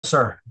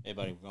Sir. Hey,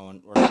 buddy, we're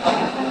going.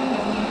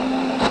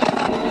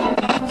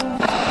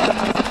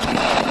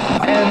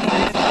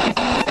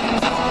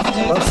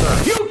 Hello,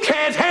 sir. You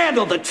can't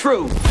handle the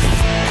truth.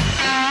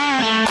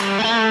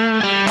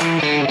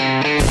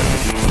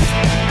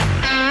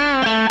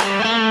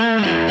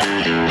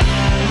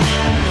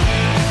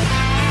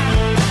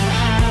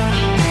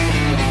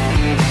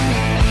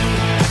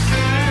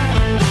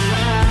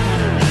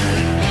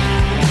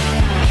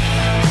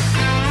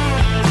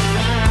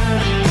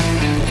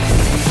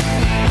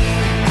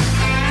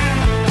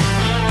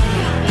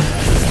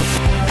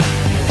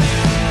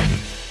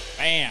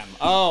 Bam.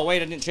 Oh,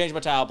 wait, I didn't change my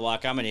tile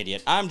block. I'm an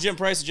idiot. I'm Jim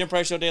Price, the Jim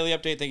Price Show Daily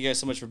Update. Thank you guys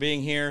so much for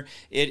being here.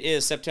 It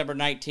is September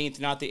 19th,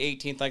 not the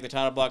 18th like the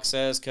title block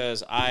says,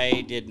 because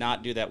I did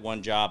not do that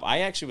one job.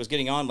 I actually was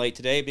getting on late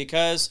today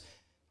because,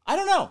 I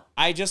don't know,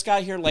 I just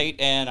got here late,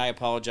 and I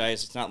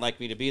apologize. It's not like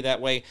me to be that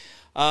way.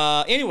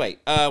 Anyway,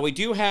 we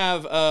do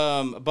have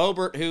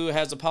Boebert, who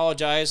has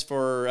apologized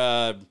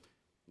for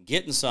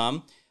getting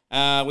some.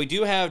 We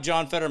do have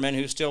John Fetterman,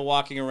 who's still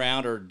walking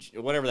around, or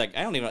whatever that,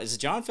 I don't even know. Is it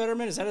John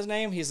Fetterman? Is that his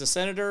name? He's the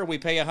senator. We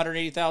pay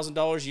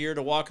 $180,000 a year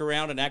to walk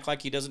around and act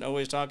like he doesn't know what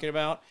he's talking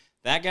about.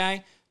 That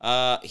guy,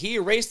 he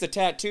erased the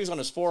tattoos on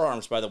his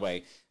forearms, by the way.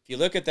 If you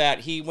look at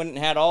that, he went and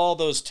had all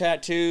those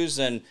tattoos,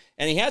 and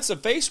he had some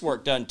face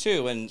work done,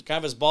 too, and kind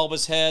of his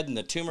bulbous head and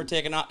the tumor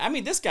taken off. I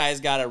mean, this guy's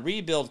got a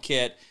rebuild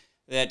kit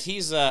that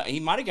he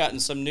might have gotten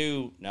some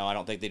new. No, I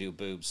don't think they do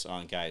boobs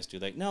on guys, do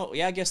they? No,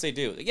 yeah, I guess they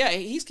do. Yeah,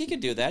 he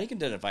can do that. He can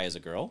identify as a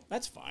girl.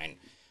 That's fine.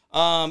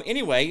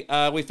 Anyway,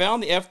 we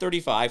found the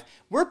F-35.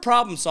 We're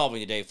problem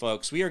solving today,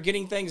 folks. We are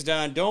getting things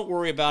done. Don't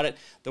worry about it.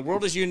 The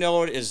world as you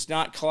know it is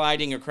not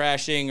colliding or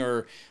crashing,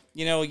 or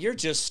you're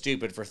just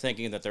stupid for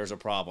thinking that there's a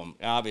problem,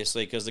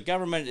 obviously, because the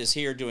government is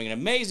here doing an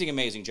amazing,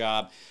 amazing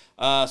job.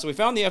 So we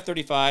found the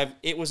F-35.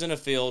 It was in a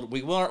field.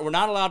 We're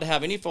not allowed to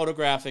have any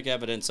photographic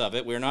evidence of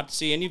it. We're not to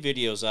see any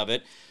videos of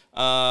it.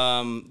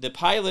 The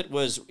pilot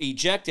was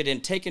ejected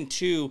and taken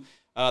to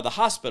the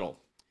hospital.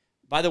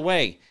 By the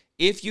way,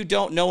 if you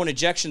don't know an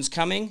ejection's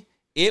coming,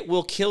 it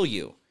will kill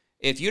you.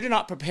 If you do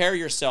not prepare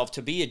yourself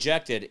to be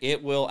ejected,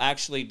 it will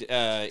actually,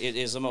 it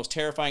is the most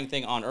terrifying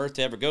thing on earth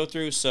to ever go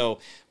through. So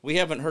we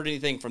haven't heard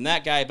anything from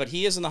that guy, but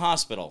he is in the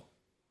hospital.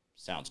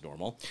 Sounds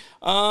normal.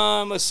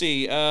 Let's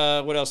see.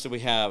 What else do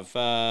we have?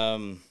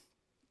 We're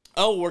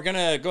going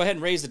to go ahead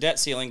and raise the debt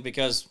ceiling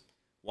because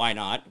why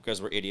not?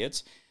 Because we're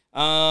idiots.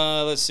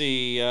 Let's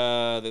see.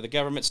 The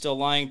government's still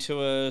lying to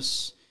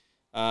us.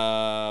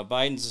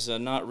 Biden's a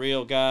not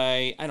real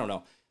guy. I don't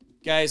know.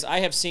 Guys, I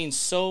have seen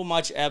so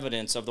much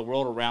evidence of the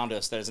world around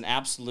us that is an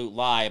absolute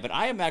lie, but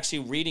I am actually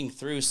reading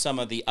through some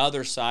of the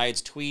other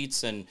side's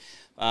tweets and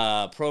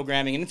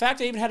programming. And in fact,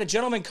 I even had a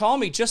gentleman call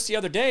me just the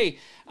other day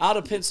out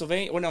of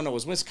Pennsylvania. Well, no, it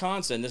was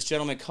Wisconsin. This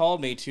gentleman called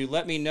me to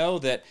let me know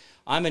that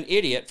I'm an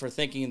idiot for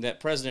thinking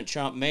that President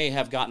Trump may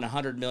have gotten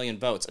 100 million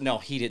votes. No,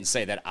 he didn't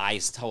say that. I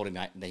told him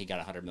that he got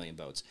 100 million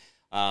votes.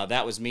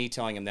 That was me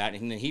telling him that,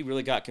 and he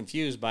really got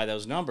confused by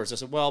those numbers. I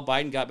said, well,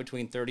 Biden got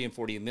between 30 and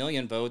 40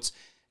 million votes,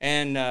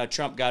 and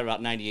Trump got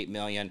about 98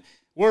 million.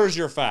 Where's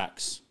your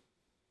facts?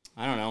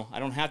 I don't know. I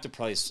don't have to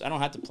place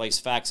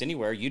facts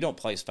anywhere. You don't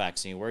place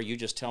facts anywhere. You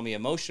just tell me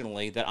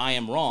emotionally that I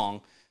am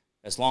wrong.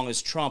 As long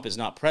as Trump is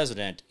not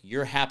president,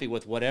 you're happy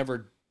with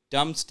whatever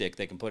dumbstick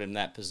they can put in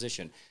that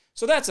position.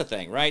 So that's the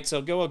thing, right?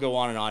 So go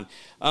on and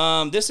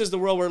on. This is the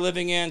world we're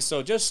living in.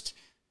 So just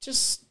do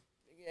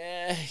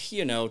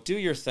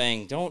your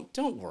thing.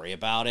 Don't worry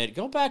about it.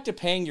 Go back to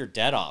paying your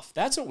debt off.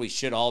 That's what we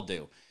should all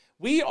do.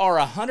 We are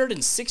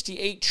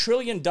 $168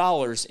 trillion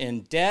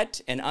in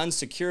debt and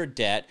unsecured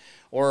debt,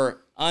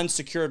 or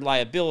unsecured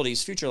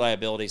liabilities, future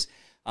liabilities.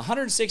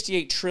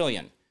 $168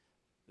 trillion.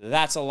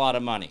 That's a lot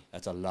of money.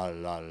 That's a lot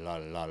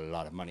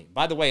of money.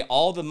 By the way,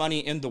 all the money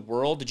in the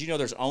world, did you know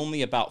there's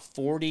only about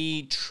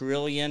 $40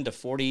 trillion to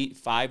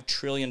 $45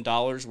 trillion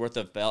worth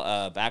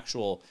of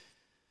actual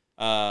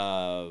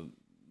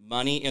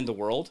money in the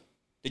world?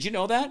 Did you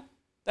know that?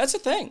 That's a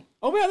thing.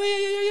 Oh,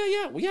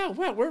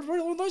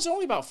 there's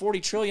only about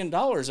 $40 trillion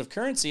of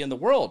currency in the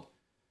world.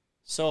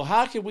 So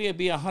how could we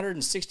be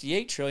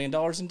 $168 trillion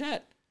in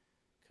debt?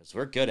 Because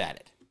we're good at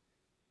it.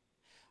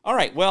 All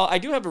right, well, I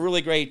do have a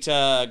really great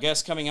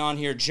guest coming on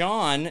here,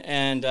 John.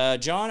 And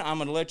John, I'm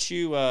going to let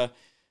you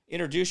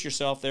introduce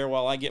yourself there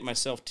while I get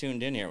myself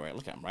tuned in here. Wait,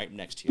 look, I'm right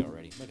next to you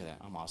already. Look at that.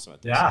 I'm awesome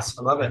at this. Yes,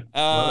 I love it.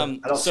 I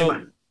don't see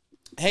mine.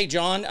 Hey,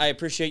 John, I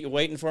appreciate you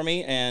waiting for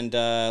me and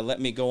let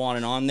me go on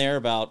and on there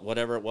about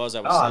whatever it was I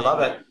was saying. I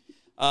love it.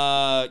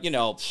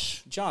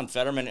 John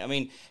Fetterman, I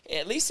mean,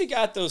 at least he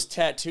got those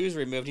tattoos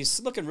removed. He's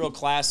looking real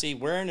classy,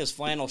 wearing his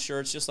flannel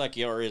shirts just like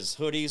or his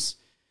hoodies.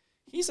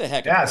 He's a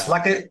heck of a guy. It's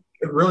like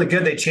really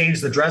good. They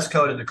changed the dress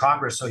code in the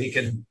Congress so he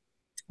can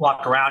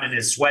walk around in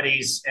his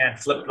sweaties and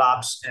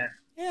flip-flops. And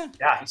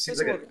he seems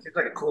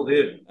like a cool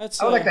dude. I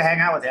would like to hang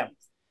out with him.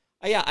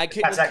 I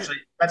could.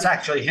 That's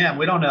actually him.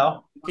 We don't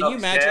know. Can you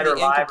imagine the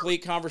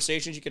incomplete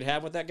conversations you could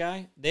have with that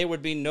guy? There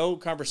would be no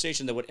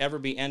conversation that would ever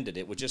be ended.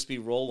 It would just be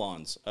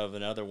roll-ons of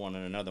another one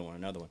and another one,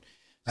 another one.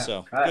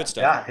 So good Yeah,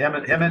 stuff. him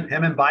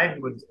and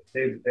Biden would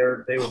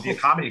they would be a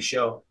comedy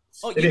show.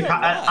 Oh,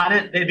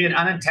 they'd be an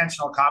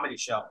unintentional comedy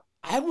show.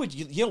 I would.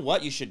 You know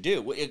what you should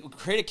do?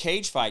 Create a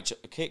cage fight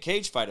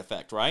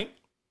effect, right?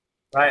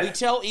 Right. We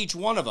tell each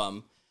one of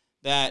them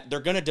that they're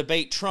going to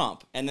debate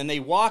Trump, and then they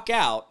walk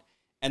out,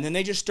 and then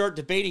they just start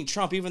debating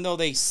Trump, even though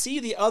they see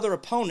the other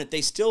opponent,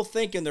 they still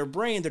think in their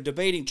brain they're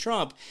debating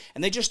Trump,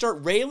 and they just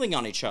start railing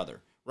on each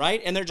other,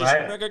 right? And they're just,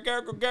 and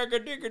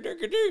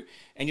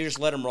you just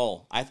let them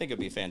roll. I think it'd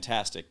be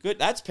fantastic. Good,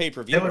 that's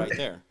pay-per-view right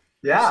there.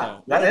 Yeah,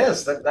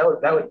 so,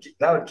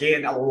 that would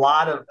gain a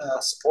lot of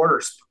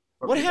supporters.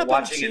 What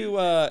happened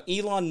to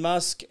Elon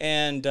Musk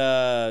and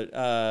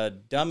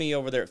Dummy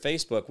over there at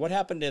Facebook? What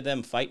happened to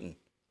them fighting?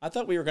 I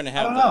thought we were going to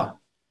have.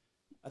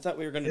 I thought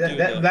we were going to do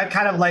that.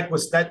 Kind of like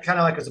was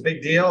a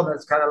big deal. And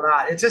it's kind of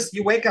not. It's just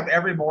you wake up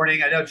every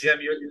morning. I know, Jim,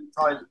 you're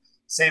probably the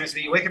same as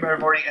me. You wake up every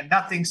morning and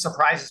nothing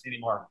surprises me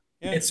anymore.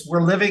 Yeah.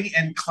 We're living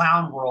in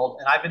clown world,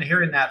 and I've been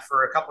hearing that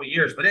for a couple of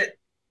years. But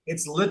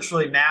it's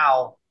literally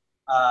now.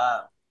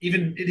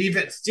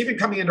 It's even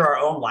coming into our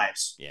own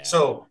lives. Yeah.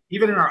 So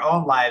even in our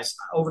own lives,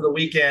 over the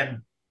weekend,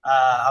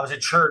 I was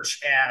in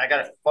church and I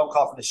got a phone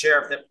call from the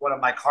sheriff that one of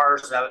my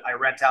cars that I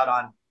rent out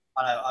on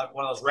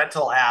one of those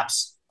rental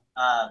apps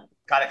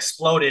got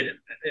exploded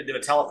into a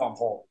telephone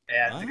pole,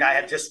 and the guy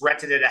had just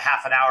rented it a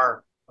half an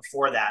hour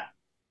before that,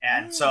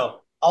 and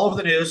so all over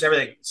the news,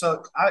 everything.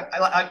 So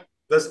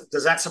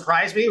does that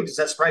surprise me? Does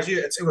that surprise you?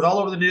 It was all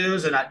over the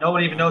news, and no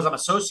one even knows I'm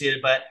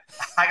associated. But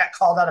I got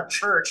called out of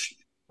church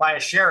by a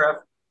sheriff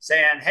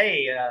saying,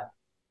 "Hey,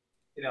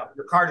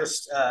 your car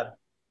just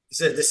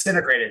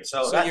disintegrated."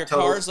 So your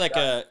car's like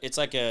it's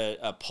like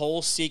a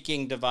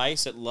pole-seeking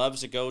device. It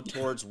loves to go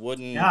towards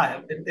wooden.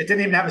 Yeah, it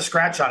didn't even have a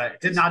scratch on it.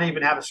 It did not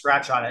even have a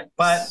scratch on it.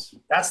 But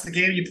that's the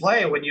game you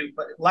play when you.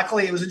 But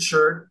luckily, it was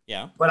insured.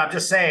 Yeah. But I'm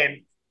just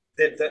saying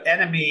that the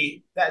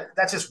enemy.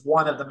 That's just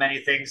one of the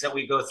many things that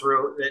we go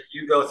through. That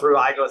you go through,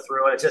 I go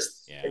through, and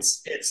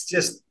it's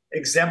just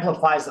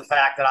exemplifies the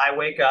fact that I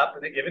wake up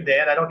in a given day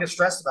and I don't get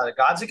stressed about it.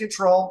 God's in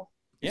control.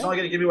 He's only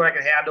going to give me what I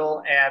can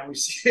handle. And we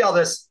see all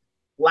this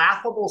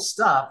laughable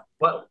stuff,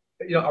 but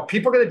are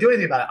people going to do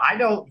anything about it? I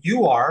know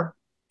you are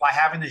by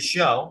having this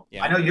show.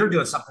 Yeah. I know you're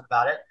doing something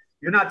about it.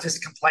 You're not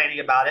just complaining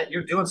about it.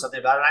 You're doing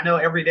something about it. I know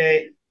every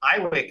day I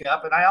wake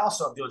up and I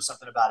also am doing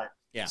something about it.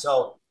 Yeah.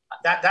 So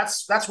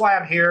that's why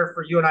I'm here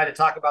for you and I to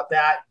talk about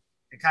that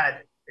and kind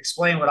of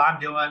explain what I'm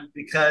doing,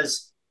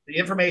 because the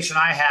information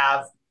I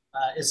have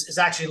is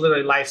actually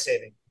literally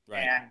life-saving.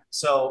 Right. And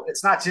so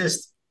it's not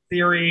just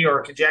theory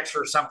or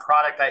conjecture or some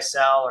product I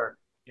sell, or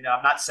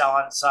I'm not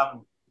selling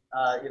some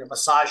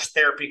massage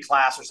therapy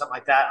class or something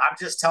like that. I'm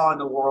just telling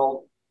the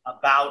world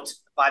about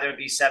vitamin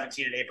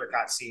B17 and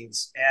apricot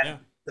seeds, and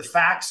the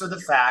facts are the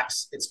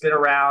facts. It's been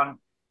around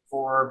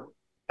for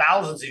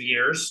thousands of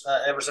years,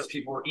 ever since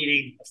people were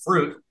eating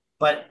fruit,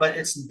 but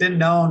it's been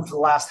known for the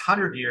last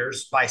 100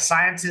 years by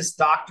scientists,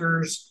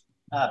 doctors,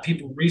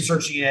 people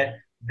researching it,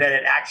 that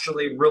it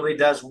actually really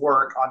does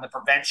work on the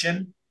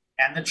prevention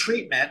and the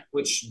treatment,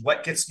 which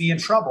what gets me in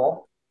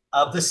trouble,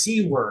 of the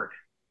C word.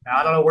 Now,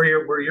 I don't know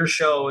where your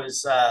show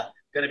is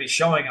going to be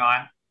showing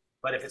on,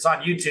 but if it's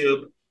on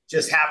YouTube,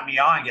 just having me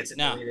on gets it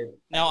deleted.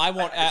 No, I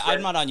won't.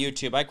 I'm not on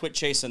YouTube. I quit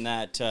chasing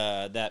that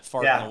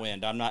fart in the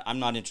wind. I'm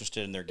not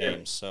interested in their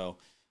games. So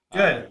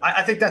good.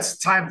 I think that's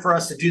time for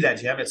us to do that,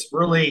 Jim. It's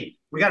really,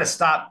 we got to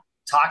stop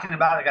talking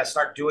about it. I got to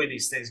start doing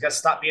these things. Got to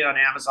stop being on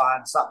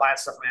Amazon. Stop buying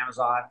stuff on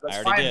Amazon.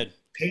 I already did.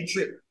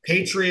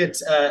 Patriot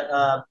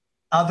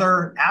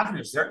other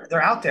avenues.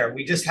 They're out there.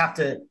 We just have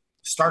to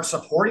start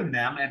supporting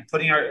them and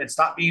and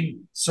stop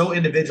being so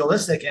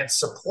individualistic and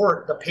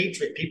support the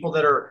patriot people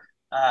that are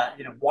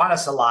want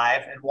us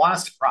alive and want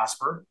us to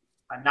prosper,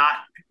 and not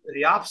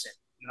the opposite.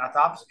 Not the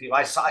opposite people.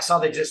 I saw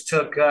they just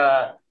took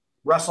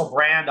Russell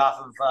Brand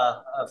off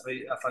of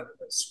a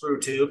screw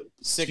tube.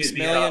 6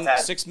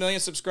 million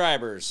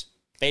subscribers.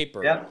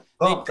 Vapor. Yeah.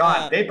 Oh,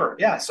 gone. Vapor.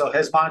 Yeah. So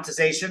his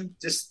monetization,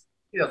 just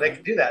they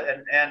can do that,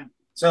 and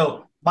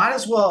so might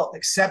as well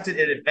accept it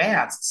in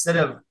advance instead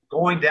of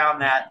going down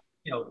that.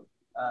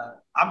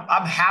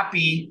 I'm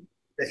happy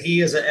that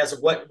he is as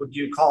what would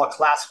you call a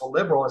classical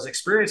liberal is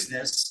experiencing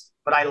this,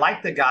 but I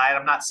like the guy. And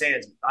I'm not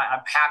saying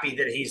I'm happy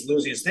that he's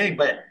losing his thing,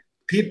 but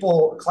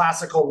people,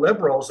 classical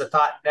liberals that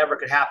thought never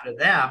could happen to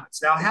them,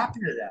 it's now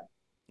happening to them.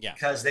 Yeah.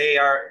 Because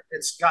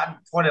it's gotten to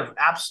the point of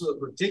absolute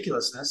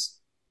ridiculousness.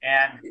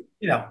 And,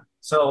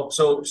 so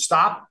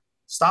stop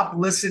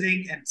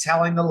listening and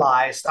telling the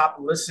lies. Stop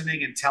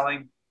listening and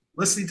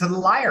listening to the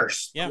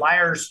liars. Yeah. The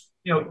liars,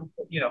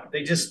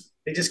 they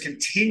just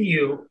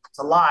continue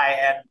to lie,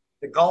 and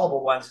the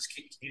gullible ones just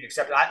continue to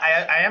accept it.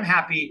 I am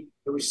happy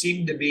that we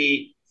seem to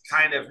be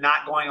kind of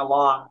not going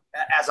along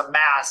as a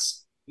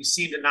mass. We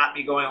seem to not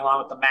be going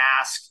along with the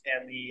mask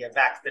and the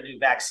new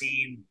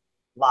vaccine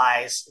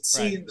lies. It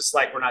seems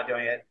like we're not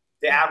doing it.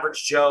 The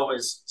average Joe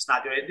is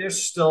not doing it.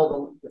 There's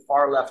still the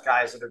far left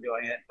guys that are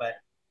doing it, but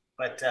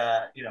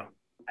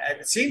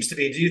It seems to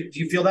be. Do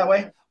you feel that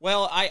way?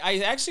 Well,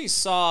 I actually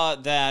saw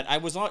that I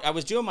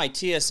was doing my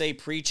TSA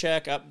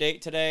pre-check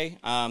update today.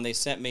 They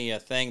sent me a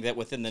thing that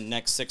within the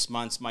next 6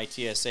 months my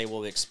TSA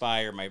will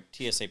expire, my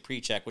TSA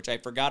pre-check, which I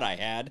forgot I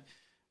had.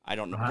 I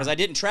don't know because I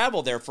didn't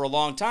travel there for a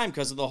long time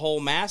because of the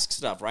whole mask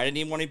stuff, right? I didn't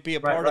even want to be a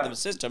part of the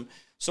system,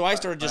 so I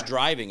started just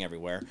driving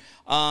everywhere.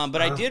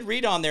 But I did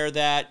read on there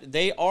that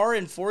they are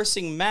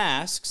enforcing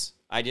masks.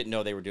 I didn't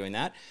know they were doing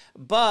that.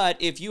 But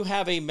if you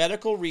have a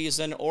medical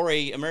reason or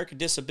a American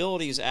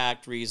Disabilities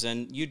Act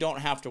reason, you don't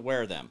have to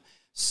wear them.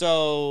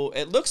 So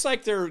it looks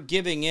like they're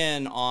giving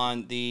in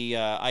on the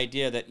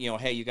idea that,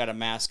 hey, you got to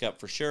mask up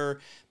for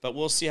sure, but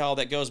we'll see how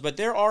that goes. But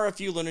there are a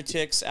few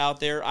lunatics out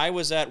there. I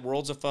was at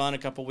Worlds of Fun a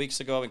couple weeks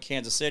ago in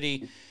Kansas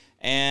City,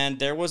 and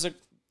there was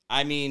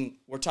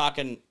we're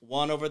talking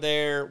one over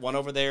there.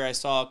 I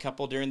saw a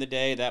couple during the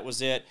day. That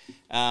was it.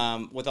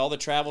 With all the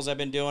travels I've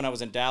been doing, I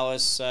was in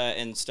Dallas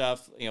and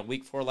stuff,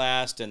 week before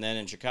last, and then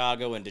in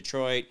Chicago and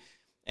Detroit.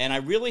 And I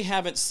really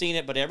haven't seen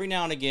it, but every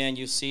now and again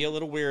you see a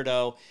little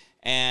weirdo.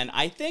 And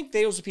I think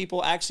those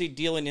people actually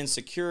deal in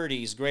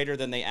insecurities greater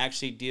than they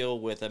actually deal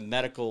with a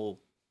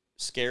medical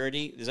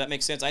scarcity. Does that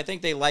make sense? I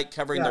think they like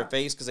covering their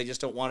face because they just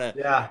don't want to.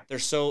 Yeah. They're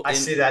so. I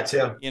see that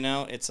too.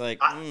 It's like.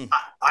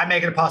 I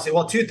make it a policy.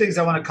 Well, two things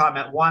I want to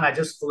comment. One, I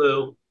just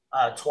flew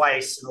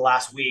twice in the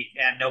last week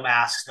and no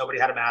masks. Nobody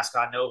had a mask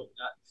on.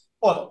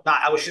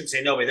 I shouldn't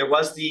say nobody. There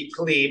was the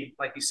plebe.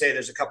 Like you say,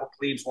 there's a couple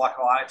plebes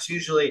walking along. It's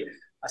usually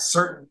a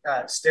certain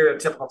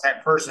stereotypical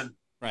type person.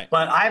 Right.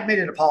 But I've made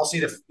it a policy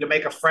to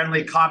make a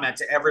friendly comment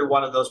to every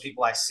one of those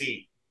people I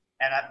see.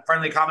 And a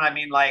friendly comment, I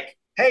mean like,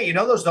 hey,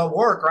 those don't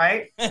work,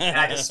 right? And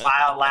I just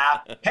smile and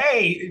laugh.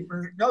 Hey,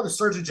 the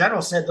Surgeon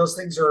General said those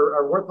things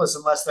are worthless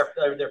unless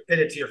they're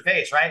fitted to your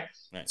face, right?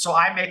 So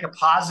I make a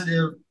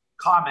positive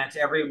comment to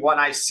everyone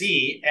I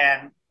see,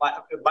 and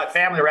my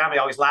family around me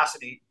always laughs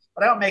at me.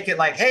 But I don't make it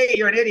like, hey,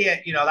 you're an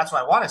idiot. That's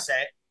what I want to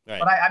say. Right.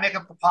 But I make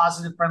a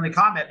positive, friendly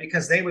comment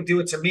because they would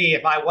do it to me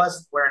if I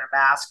wasn't wearing a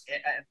mask,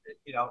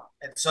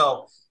 and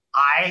so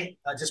I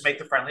just make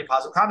the friendly,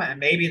 positive comment, and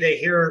maybe they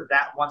hear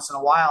that once in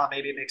a while, and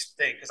maybe it makes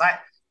them think because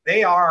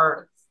they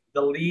are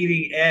the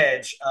leading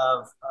edge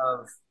of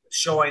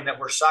showing that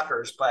we're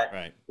suckers. But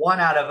 1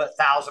 out of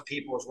 1,000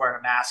 people was wearing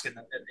a mask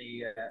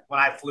when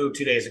I flew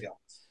 2 days ago.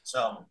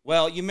 So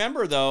well, you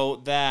remember though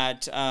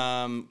that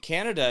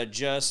Canada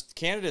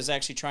is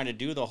actually trying to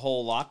do the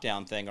whole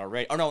lockdown thing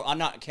already. Oh no,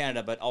 not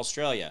Canada, but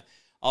Australia.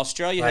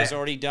 Australia has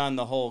already done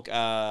the whole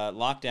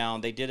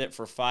lockdown. They did it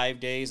for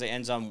 5 days. It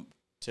ends on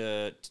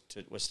to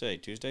what's today?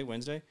 Tuesday,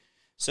 Wednesday.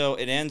 So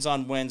it ends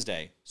on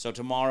Wednesday. So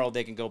tomorrow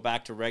they can go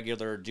back to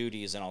regular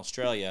duties in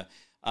Australia.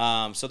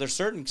 So there's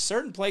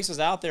certain places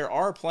out there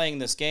are playing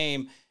this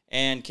game.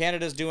 And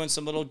Canada's doing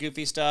some little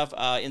goofy stuff.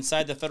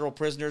 Inside the federal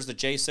prisoners, the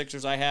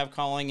J6ers I have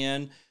calling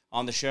in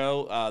on the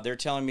show, they're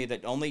telling me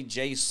that only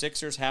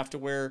J6ers have to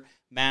wear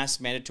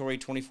masks mandatory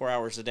 24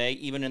 hours a day,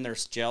 even in their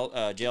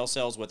jail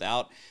cells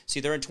without. See,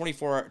 they're in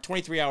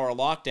 23-hour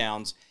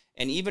lockdowns,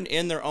 and even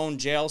in their own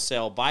jail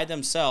cell by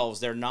themselves,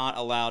 they're not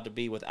allowed to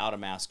be without a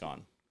mask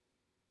on.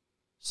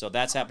 So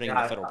that's happening in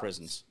the federal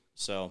prisons.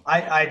 So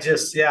I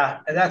just,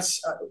 and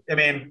that's,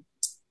 and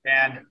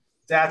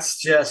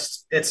that's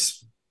just,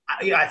 it's,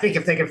 I think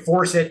if they can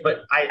force it,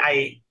 but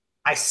I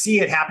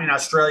see it happening in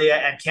Australia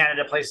and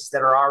Canada, places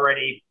that are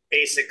already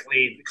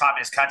basically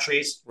communist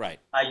countries. Right.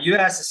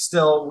 U.S. is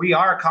still, we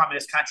are a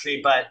communist country,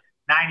 but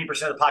 90%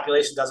 of the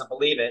population doesn't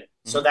believe it.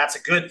 So that's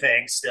a good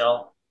thing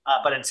still.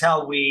 But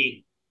until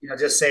we,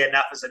 just say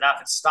enough is enough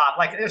and stop.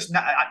 Like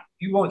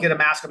you won't get a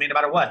mask on me no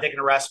matter what. They can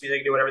arrest me. They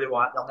can do whatever they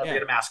want. They'll never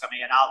get a mask on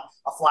me, and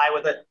I'll fly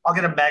with it. I'll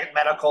get a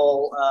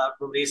medical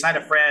release. I had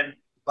a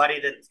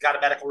buddy that got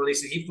a medical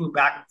release, and he flew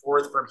back and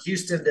forth from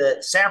Houston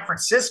to San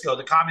Francisco,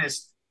 the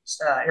communist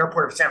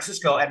airport of San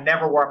Francisco, and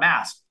never wore a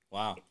mask.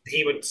 Wow.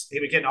 He would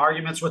get in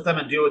arguments with them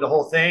and do the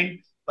whole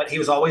thing, but he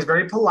was always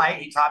very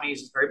polite. He taught me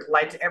he's very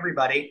polite to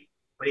everybody,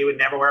 but he would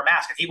never wear a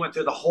mask. And he went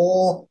through the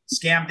whole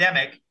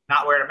scamdemic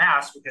not wearing a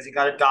mask because he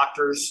got a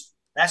doctor's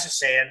message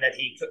saying that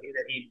he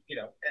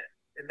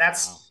and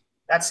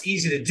that's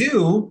easy to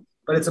do,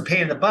 but it's a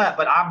pain in the butt.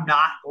 But I'm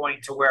not going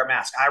to wear a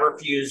mask. I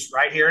refuse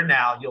right here and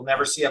now. You'll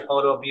never see a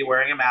photo of me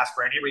wearing a mask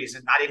for any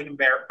reason, not even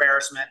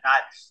embarrassment,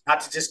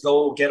 not to just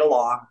go get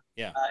along.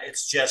 Yeah.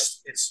 It's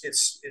just,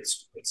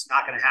 it's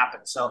not going to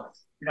happen. So,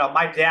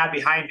 my dad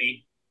behind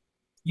me,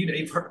 maybe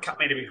you've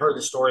heard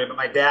the story, but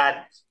my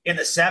dad in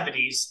the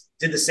 70s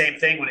did the same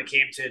thing when it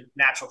came to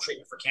natural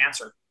treatment for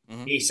cancer.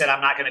 Mm-hmm. He said,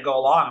 I'm not going to go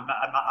along.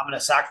 I'm going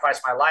to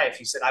sacrifice my life.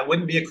 He said, I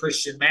wouldn't be a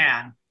Christian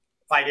man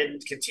if I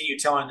didn't continue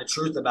telling the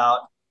truth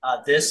about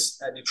this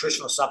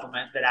nutritional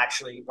supplement that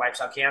actually wipes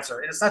out cancer.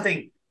 And it's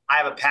nothing I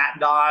have a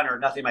patent on or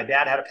nothing my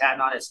dad had a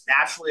patent on. It's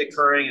naturally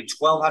occurring in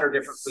 1,200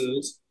 different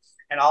foods.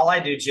 And all I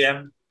do,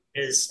 Jim,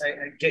 is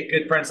get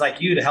good friends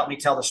like you to help me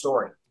tell the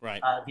story.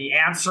 Right. The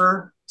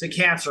answer to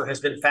cancer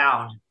has been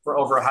found for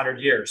over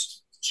 100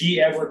 years.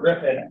 G. Edward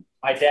Rippin,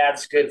 my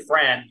dad's good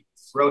friend,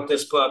 wrote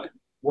this book,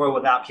 World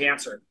Without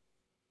Cancer.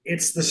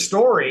 It's the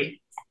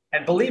story,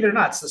 and believe it or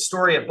not, it's the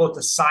story of both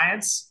the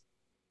science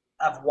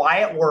of why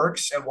it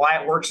works and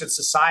why it works in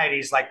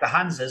societies like the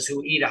Hunzas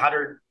who eat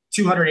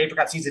 200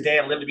 apricot seeds a day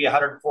and live to be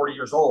 140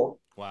 years old.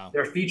 Wow.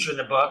 They're featured in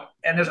the book.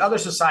 And there's other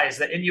societies.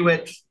 The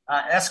Inuit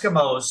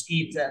Eskimos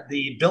eat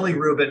the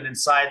bilirubin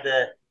inside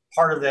the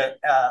part of the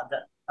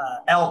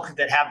elk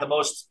that have the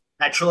most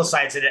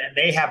nitroglicerolides in it,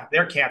 and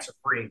they're cancer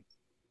free.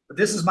 But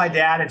this is my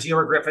dad and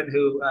G.R. Griffin,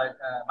 who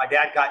my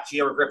dad got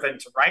G.R. Griffin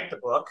to write the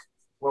book,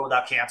 World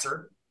Without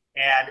Cancer.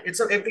 And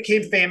it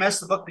became famous.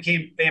 The book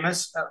became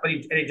famous, but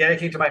he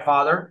dedicated it to my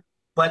father.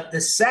 But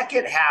the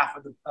second half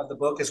of the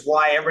book is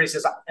why everybody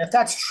says, if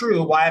that's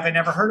true, why have I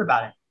never heard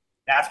about it?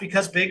 That's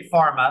because Big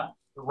Pharma,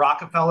 the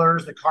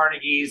Rockefellers, the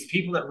Carnegies,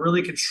 people that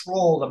really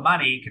control the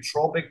money,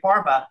 control Big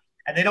Pharma,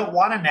 and they don't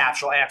want a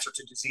natural answer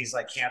to disease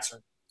like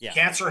cancer. Yeah.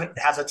 Cancer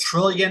has $1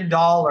 trillion.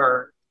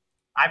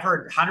 I've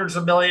heard hundreds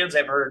of millions.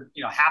 I've heard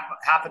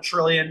half a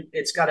trillion.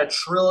 It's got $1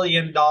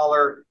 trillion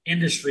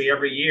industry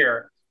every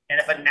year. And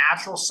if a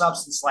natural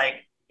substance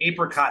like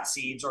apricot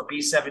seeds or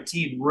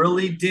B17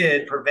 really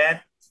did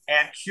prevent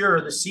and cure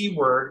the C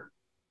word,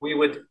 we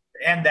would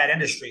end that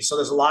industry. So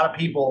there's a lot of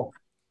people,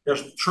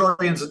 there's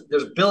billions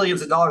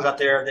of dollars out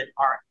there that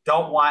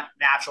don't want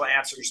natural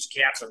answers to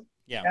cancer.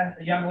 Yeah. And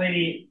a young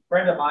lady,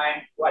 friend of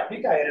mine, who I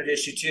think I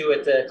introduced you to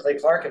at the Clay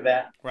Clark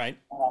event. Right.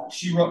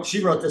 She wrote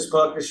this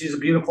book. She's a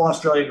beautiful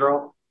Australian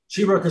girl.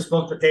 She wrote this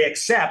book that they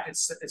accept.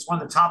 It's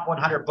one of the top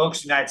 100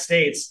 books in the United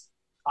States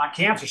on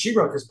cancer. She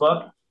wrote this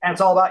book, and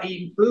it's all about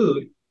eating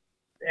food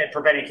and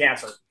preventing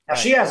cancer. Now,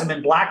 She hasn't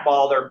been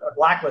blackballed or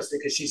blacklisted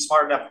because she's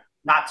smart enough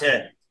not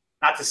to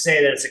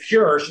say that it's a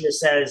cure. She just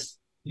says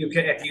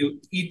if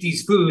you eat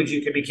these foods,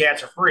 you can be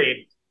cancer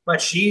free.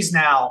 But she's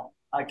now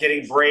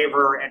getting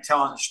braver and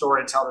telling the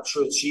story and telling the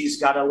truth. She's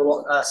got a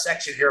little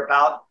section here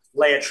about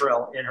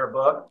Laetrile in her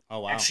book.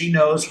 Oh, wow. And she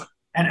knows.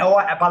 And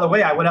by the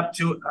way, I went up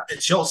to,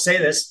 and she'll say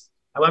this,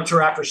 I went up to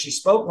her after she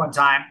spoke one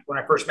time when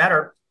I first met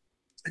her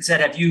and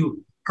said, have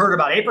you heard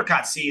about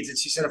apricot seeds? And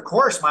she said, of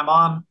course, my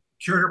mom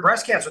cured her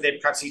breast cancer with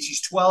apricot seeds.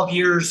 She's 12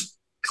 years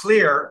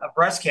clear of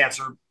breast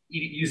cancer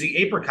using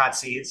apricot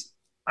seeds.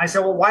 I said,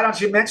 well, why don't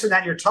you mention that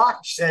in your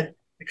talk? She said,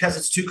 because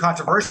it's too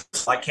controversial.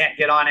 I can't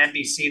get on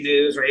NBC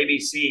News or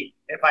ABC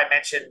if I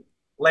mention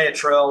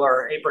Laetrile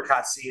or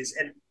apricot seeds.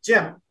 And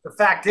Jim, the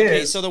fact is,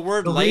 okay, so the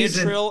word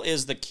Laetrile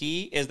is the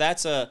key. Is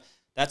that's a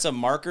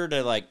marker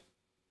to like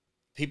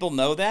people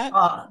know that?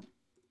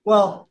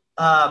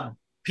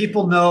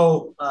 People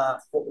know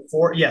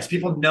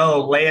people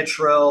know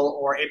Laetrile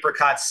or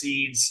apricot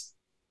seeds.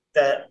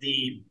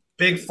 The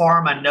Big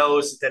Pharma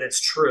knows that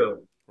it's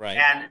true. Right.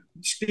 And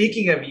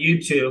speaking of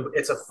YouTube,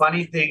 it's a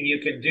funny thing you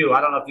can do. I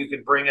don't know if you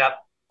could bring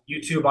up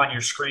YouTube on your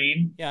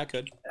screen. Yeah, I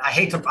could. I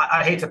hate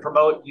to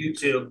promote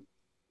YouTube,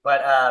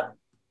 but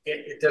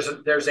there's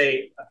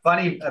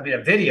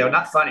a video,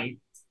 not funny.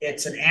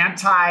 It's an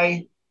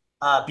anti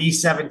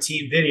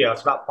B17 video.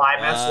 It's about 5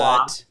 minutes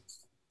long.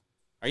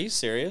 Are you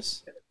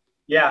serious?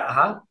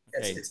 Yeah.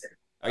 Okay.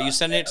 Are you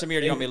sending it to me, or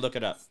do you want me to look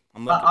it up?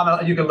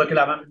 You can look it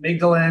up.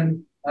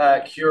 Amygdalin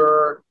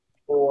cure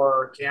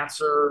for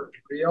cancer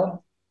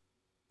real.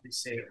 Let me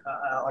see.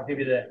 I'll give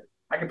you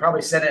I can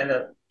probably send it in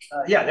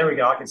there we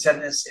go. I can send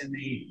this in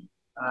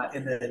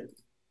the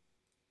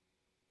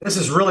this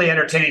is really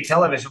entertaining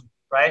television,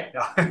 right?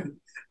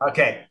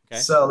 Okay.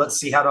 So let's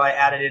see. How do I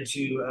add it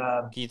into,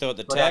 can you throw it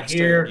the text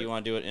here, or do you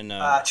want to do it in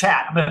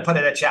chat? I'm going to put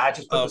it in chat. I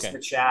just put this in the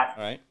chat.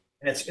 All right.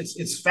 And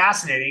it's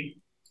fascinating.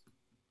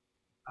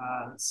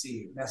 Let's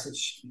see.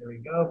 Message. There we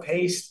go.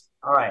 Paste.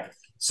 All right.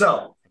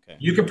 So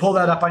you can pull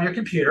that up on your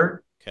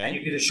computer. Okay. And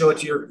you can just show it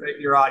to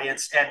your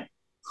audience. And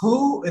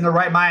who in the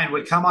right mind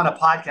would come on a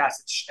podcast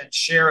and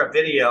share a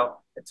video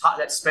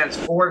that spends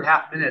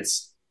 4.5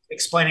 minutes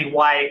explaining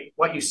why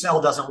what you sell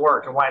doesn't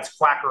work and why it's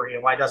quackery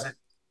and why it doesn't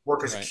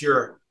work as a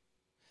cure?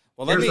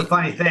 Well, here's the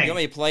funny thing. You want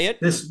me to play it?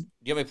 Do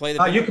you want me to play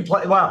the video? You can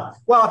play. Well,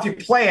 if you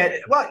play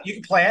it, you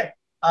can play it.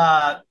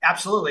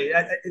 Absolutely.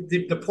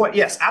 The point,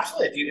 yes,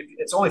 absolutely. If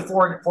it's only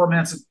 4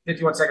 minutes and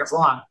 51 seconds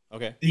long.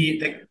 Okay.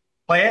 The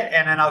play it,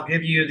 and then I'll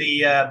give you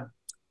the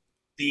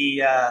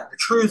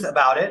truth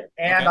about it,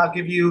 and I'll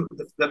give you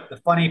the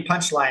funny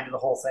punchline to the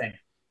whole thing.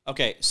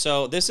 Okay,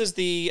 so this is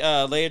the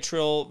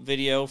Laetrile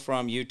video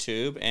from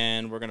YouTube,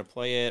 and we're going to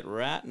play it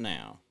right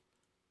now.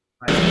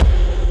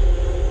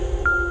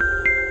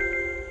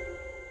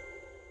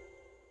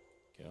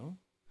 Go.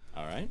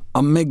 All right.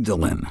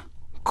 Amygdalin,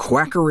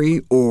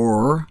 quackery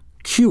or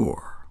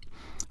cure.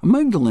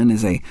 Amygdalin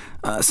is a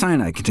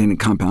cyanide-containing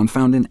compound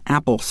found in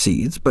apple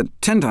seeds, but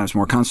 10 times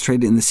more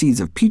concentrated in the seeds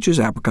of peaches,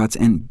 apricots,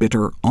 and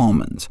bitter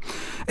almonds.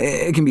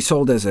 It can be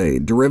sold as a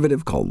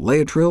derivative called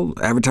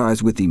Laetrile,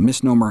 advertised with the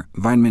misnomer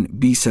vitamin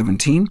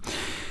B17.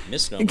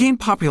 It gained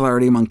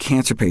popularity among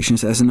cancer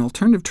patients as an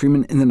alternative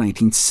treatment in the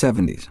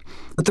 1970s.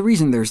 But the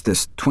reason there's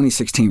this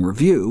 2016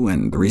 review,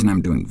 and the reason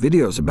I'm doing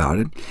videos about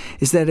it,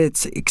 is that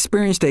it's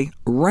experienced a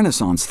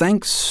renaissance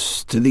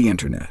thanks to the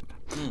Internet.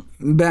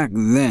 Back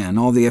then,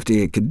 all the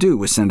FDA could do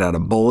was send out a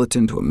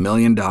bulletin to 1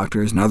 million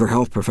doctors and other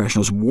health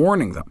professionals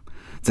warning them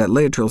that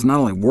Laetrile is not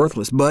only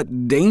worthless,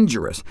 but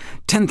dangerous.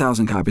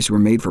 10,000 copies were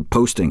made for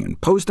posting in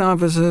post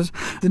offices.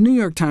 The New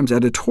York Times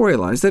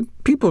editorialized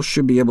that people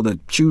should be able to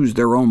choose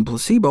their own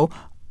placebo,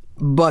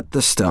 but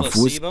the stuff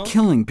was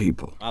killing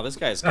people. Wow, this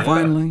guy's good.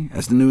 Finally,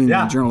 as the New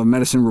England Journal of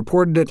Medicine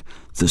reported it,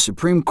 the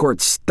Supreme Court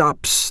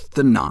stops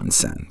the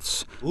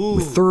nonsense,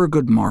 with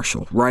Thurgood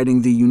Marshall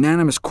writing the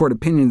unanimous court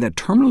opinion that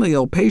terminally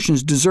ill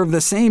patients deserve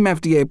the same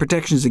FDA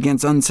protections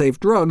against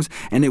unsafe drugs,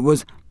 and it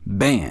was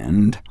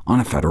banned on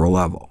a federal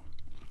level.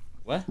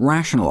 What?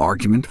 Rational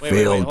argument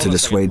failed to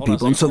dissuade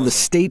people, and so the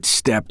state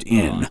stepped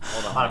in.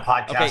 Hold on. On a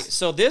podcast. Okay,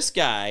 so this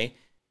guy,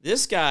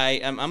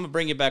 I'm going to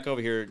bring you back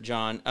over here,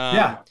 John.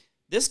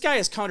 This guy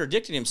is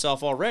contradicting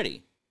himself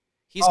already.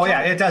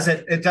 It does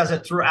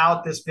it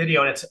throughout this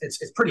video, and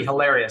it's pretty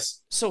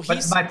hilarious.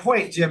 But my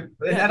point, Jim,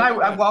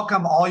 I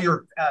welcome all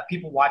your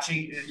people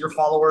watching. Your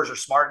followers are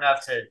smart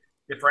enough to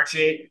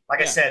differentiate.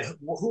 Like I said,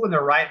 who in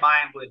their right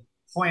mind would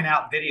point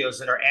out videos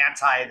that are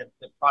anti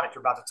the product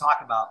you're about to talk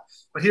about?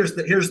 But here's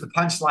the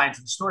punchline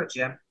to the story,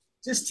 Jim.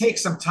 Just take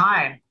some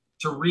time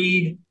to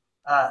read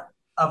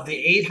of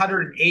the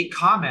 808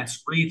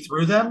 comments. Read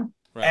through them,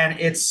 and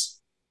it's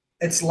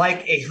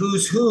like a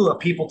who's who of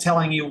people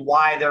telling you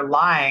why they're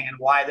lying and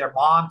why their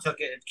mom took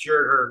it and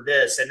cured her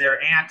this, and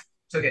their aunt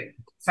took it.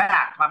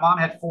 Fact, my mom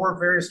had 4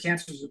 various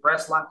cancers of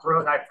breast, lung, throat,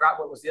 and I forgot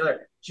what was the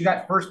other. She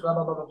got first blah,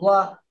 blah, blah, blah,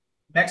 blah.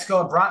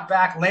 Mexico brought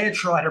back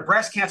Laetrile, and her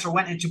breast cancer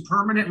went into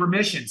permanent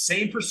remission.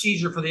 Same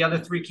procedure for the other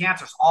 3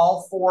 cancers.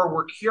 All 4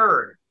 were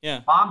cured. Yeah.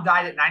 Mom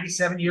died at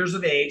 97 years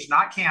of age,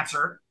 not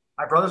cancer.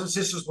 My brothers and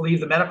sisters believe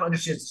the medical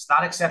industry does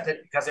not accept it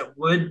because it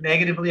would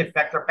negatively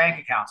affect their bank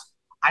accounts.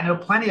 I know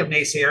plenty of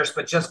naysayers,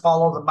 but just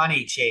follow the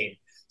money chain.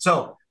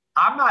 So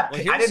I'm not.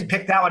 I didn't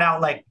pick that one out.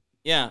 Like,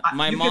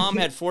 my mom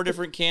had 4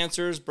 different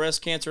cancers: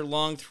 breast cancer,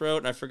 lung, throat,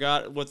 and I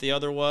forgot what the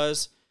other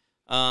was.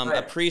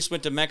 A priest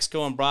went to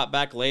Mexico and brought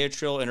back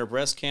Laetrile, and her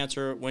breast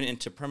cancer went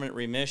into permanent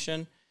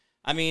remission.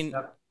 I mean,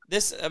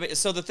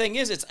 so the thing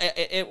is,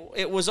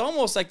 it was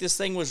almost like this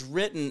thing was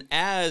written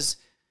as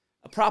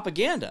a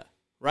propaganda.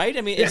 Right?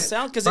 I mean, it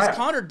sounds, because it's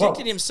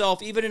contradicting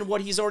himself even in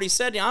what he's already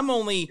said. I'm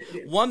only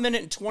 1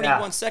 minute and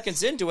 21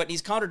 seconds into it, and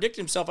he's contradicted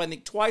himself, I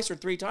think, 2 or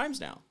 3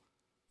 times now.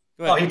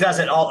 Go ahead. Oh, he does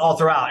it all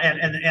throughout.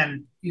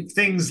 And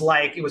things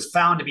like it was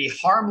found to be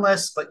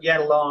harmless, but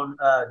yet alone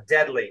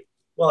deadly.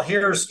 Well,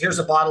 here's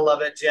a bottle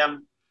of it,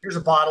 Jim. Here's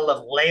a bottle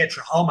of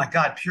Laetrile. Oh, my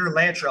God, pure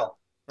Laetrile.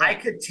 I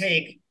could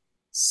take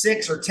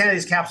 6 or 10 of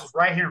these capsules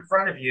right here in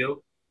front of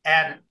you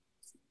and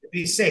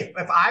be safe.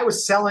 If I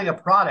was selling a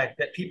product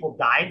that people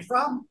died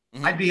from,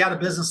 I'd be out of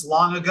business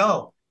long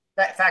ago.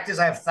 The fact is,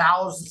 I have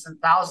thousands and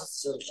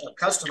thousands of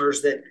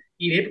customers that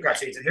eat apricot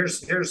seeds. And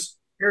here's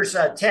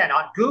 10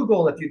 on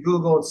Google. If you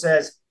Google, it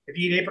says if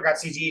you eat apricot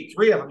seeds, you eat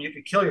 3 of them, you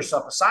could kill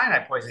yourself with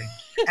cyanide poisoning.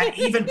 And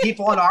even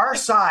people on our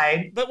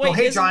side, but wait,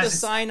 isn't the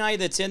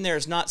cyanide that's in there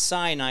is not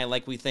cyanide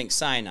like we think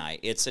cyanide?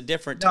 It's a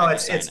different type of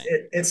cyanide.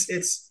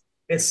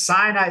 It's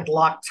cyanide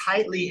locked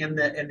tightly in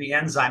the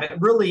enzyme. It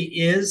really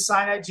is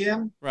cyanide,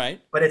 Jim. Right.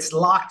 But it's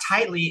locked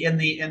tightly in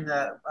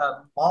the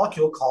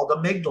molecule called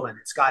amygdalin.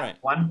 It's got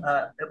one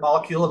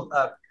molecule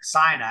of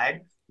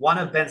cyanide, 1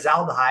 of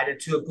benzaldehyde, and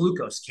 2 of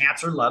glucose.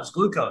 Cancer loves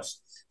glucose.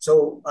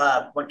 So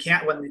when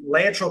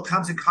Laetrile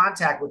comes in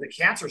contact with the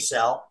cancer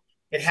cell,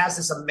 it has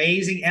this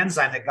amazing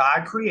enzyme that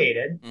God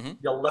created.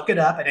 You'll look it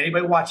up, and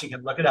anybody watching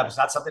can look it up. It's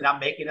not something I'm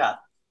making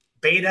up.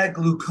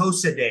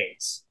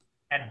 Beta-glucosidase.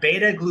 And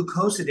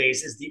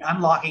beta-glucosidase is the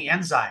unlocking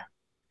enzyme.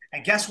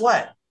 And guess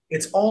what?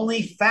 It's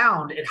only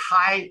found in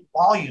high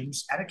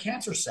volumes at a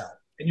cancer cell.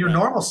 In your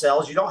normal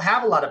cells, you don't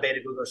have a lot of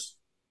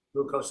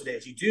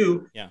beta-glucosidase. You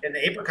do, and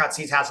the apricot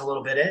seeds has a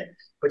little bit in it,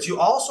 but you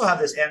also have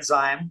this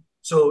enzyme.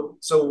 So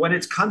when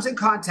it comes in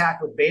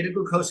contact with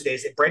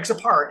beta-glucosidase, it breaks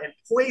apart and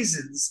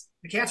poisons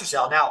the cancer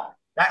cell. Now,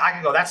 I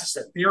can go, that's just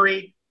a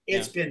theory.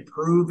 It's been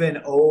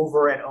proven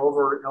over and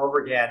over and over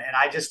again. And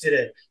I just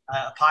did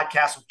a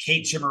podcast with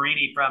Kate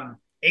Cimarini from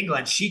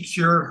England. She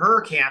cured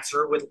her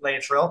cancer with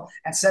Laetrile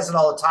and says it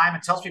all the time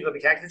and tells people to be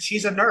connected.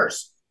 She's a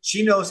nurse.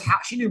 She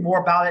knew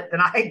more about it than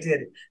I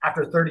did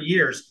after 30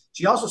 years.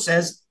 She also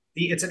says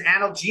it's an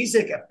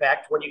analgesic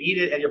effect when you eat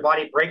it and your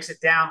body breaks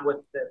it down with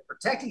the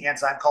protecting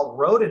enzyme called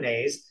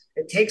rhodinase.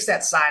 It takes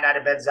that cyanide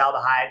and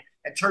benzaldehyde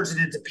and turns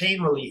it into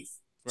pain relief.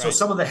 Right. So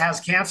someone that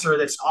has cancer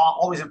that's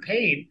always in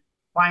pain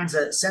finds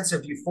a sense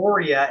of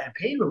euphoria and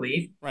pain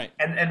relief. Right.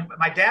 And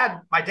my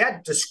dad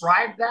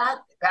described that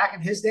back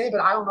in his day,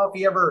 but I don't know if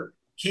he ever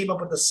came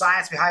up with the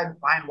science behind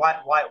why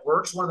it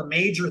works. One of the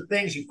major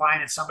things you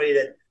find in somebody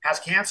that has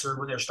cancer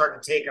when they're starting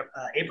to take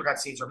apricot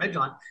seeds or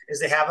amygdalin is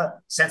they have a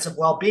sense of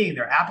well-being.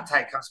 Their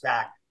appetite comes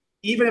back.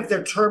 Even if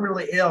they're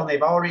terminally ill and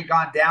they've already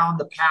gone down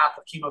the path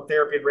of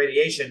chemotherapy and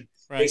radiation,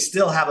 they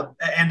still have an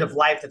end of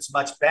life that's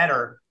much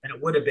better than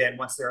it would have been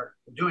once they're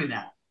doing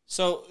that.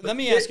 So let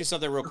me ask you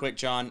something real quick,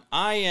 John.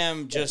 I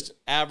am just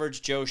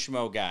average Joe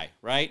Schmo guy,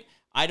 right?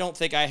 I don't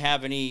think I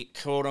have any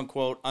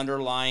quote-unquote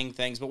underlying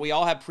things, but we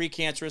all have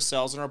precancerous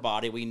cells in our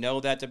body. We know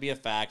that to be a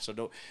fact, so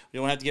we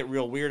don't have to get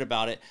real weird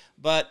about it.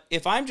 But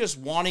if I'm just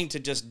wanting to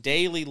just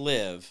daily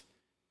live,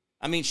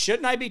 I mean,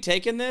 shouldn't I be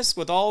taking this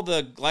with all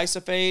the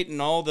glyphosate and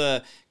all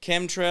the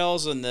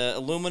chemtrails and the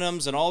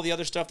aluminums and all the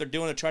other stuff they're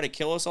doing to try to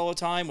kill us all the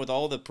time with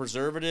all the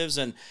preservatives?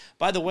 And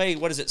by the way,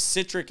 what is it?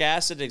 Citric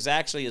acid is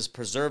actually is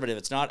preservative.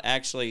 It's not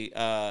actually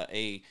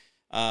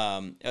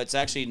it's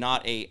actually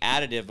not a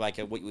additive like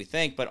what we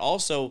think, but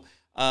also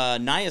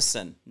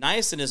niacin.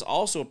 Niacin is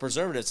also a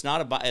preservative. It's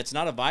not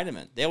a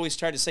vitamin. They always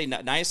try to say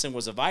niacin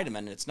was a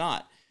vitamin, and it's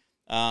not.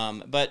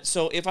 But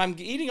so if I'm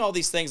eating all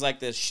these things like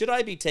this, should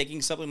I be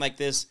taking something like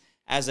this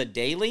as a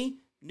daily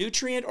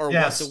nutrient or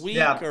once a week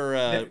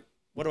or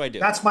what do I do?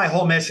 That's my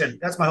whole mission.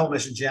 That's my whole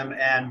mission, Jim.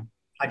 And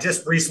I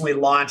just recently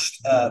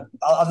launched,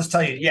 I'll just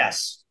tell you,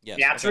 yes.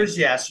 The answer is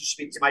yes. You should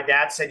be, my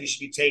dad said you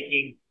should be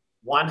taking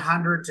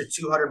 100 to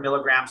 200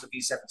 milligrams of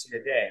B17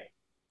 a day.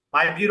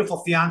 My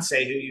beautiful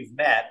fiance, who you've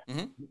met,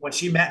 when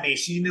she met me,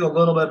 she knew a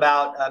little bit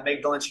about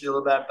amygdalin. She knew a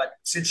little bit, but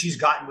since she's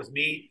gotten with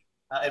me,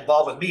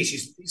 involved with me,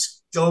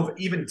 she's dove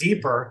even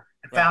deeper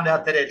and found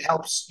out that it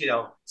helps,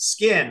 your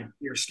skin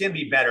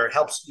be better. It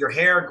helps your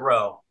hair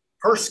grow.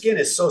 Her skin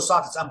is so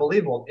soft, it's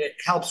unbelievable. It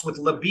helps with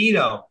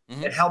libido.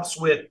 It helps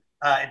with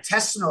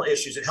intestinal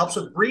issues. It helps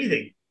with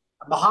breathing.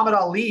 Muhammad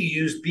Ali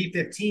used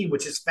B15,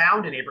 which is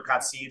found in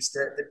apricot seeds,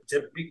 to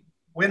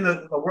win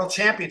the world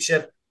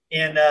championship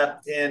in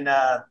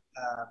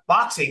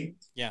boxing.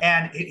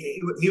 And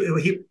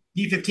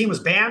B15 was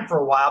banned for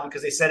a while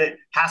because they said it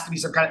has to be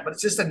some kind of, but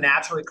it's just a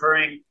naturally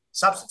occurring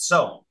substance.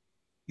 So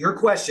your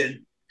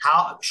question,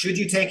 how should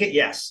you take it?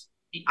 Yes.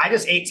 I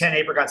just ate 10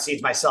 apricot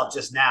seeds myself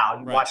just now.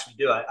 You watch me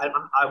do it.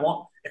 I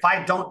won't, if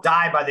I don't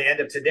die by the end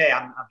of today,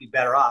 I'll be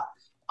better off.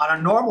 On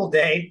a normal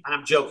day, and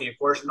I'm joking, of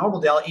course, normal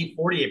day, I'll eat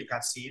 40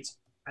 apricot seeds,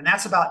 and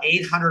that's about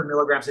 800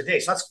 milligrams a day.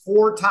 So that's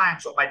 4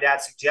 times what my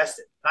dad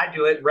suggested. And I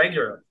do it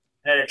regularly.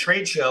 And at a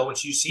trade show,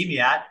 which you see me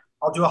at,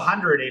 I'll do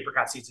 100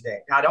 apricot seeds a day.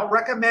 Now, I don't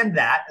recommend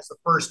that as the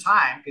first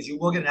time because you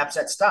will get an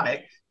upset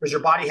stomach because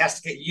your body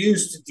has to get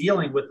used to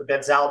dealing with the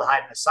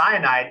benzaldehyde and the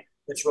cyanide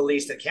that's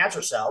released at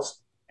cancer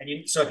cells.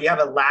 And so if you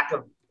have a lack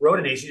of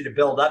proteinase, you need to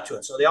build up to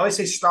it. So they always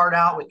say start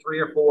out with 3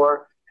 or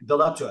 4 and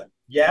build up to it.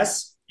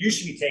 Yes, you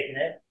should be taking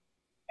it.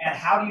 And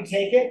how do you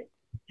take it?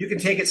 You can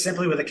take it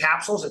simply with the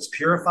capsules. It's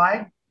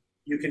purified.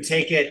 You can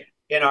take it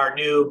in our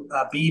new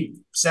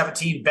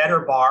B17 Better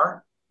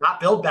bar. Not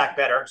Build Back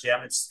Better, Jim.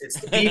 It's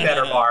the Be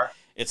Better bar.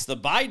 It's the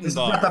Biden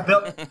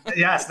bar.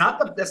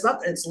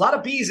 It's a lot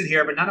of B's in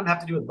here, but none of them have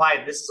to do with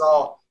Biden. This is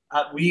all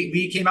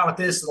we came out with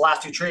this in the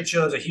last 2 trade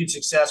shows, a huge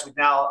success. We've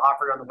now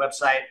offered it on the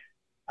website.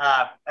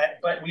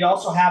 But we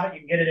also have it. You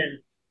can get it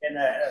in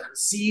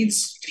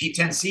seeds,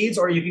 E10 seeds,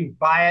 or you can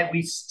buy it.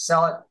 We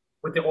sell it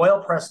with the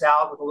oil pressed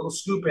out with a little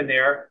scoop in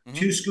there,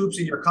 2 scoops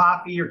in your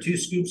coffee or 2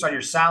 scoops on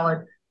your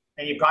salad,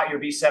 and you've got your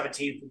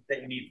B17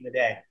 that you need for the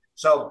day.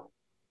 So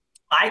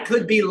I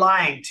could be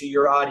lying to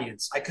your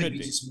audience. I could be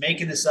just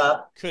making this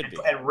up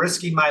and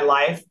risking my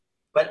life,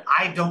 but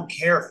I don't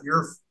care if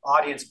your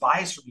audience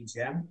buys from me,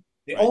 Jim.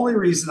 The only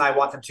reason I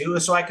want them to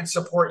is so I can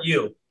support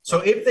you. So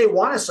if they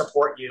want to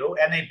support you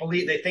and they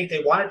think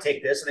they want to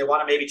take this and they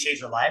want to maybe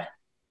change their life,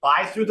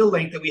 buy through the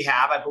link that we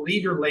have. I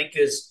believe your link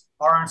is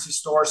RNC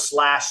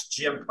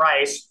Store/Jim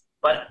Price,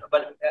 but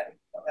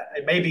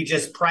it may be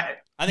just Price.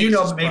 I think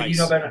maybe Price. You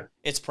know better.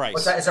 It's Price.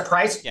 What's that? Is it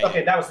Price? Yeah,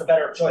 okay, that was the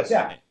better choice.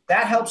 Yeah. Okay.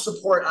 That helps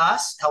support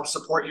us, helps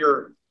support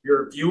your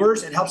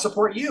viewers, and helps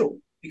support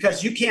you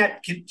because you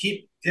can't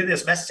keep getting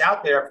this message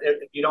out there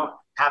if you don't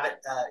have it,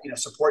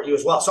 support you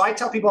as well. So I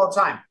tell people all the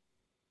time,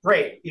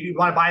 great. If you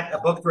want to buy a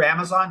book through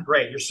Amazon,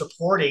 great. You're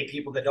supporting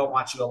people that don't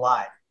want you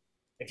alive.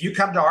 If you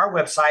come to our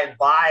website and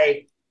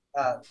buy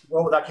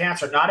World Without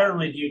Cancer, not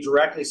only do you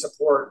directly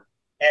support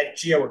Ed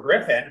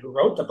Griffin, who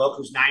wrote the book,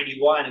 who's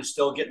 91 and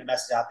still getting the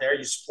message out there,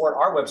 you support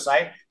our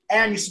website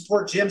and you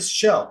support Jim's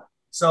show.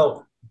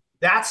 So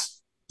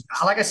that's,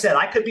 like I said,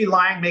 I could be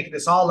lying, making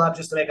this all up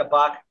just to make a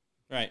buck.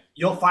 Right.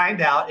 You'll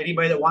find out.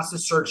 Anybody that wants to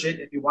search it,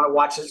 if you want to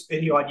watch this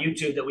video on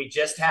YouTube that we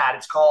just had,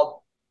 it's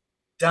called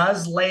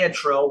Does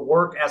Laetrile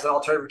Work as an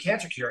Alternative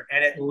Cancer Cure?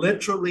 And it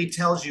literally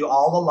tells you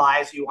all the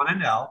lies you want to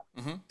know.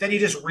 Then you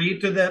just read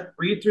through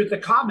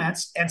the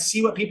comments and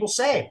see what people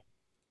say.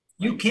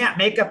 You can't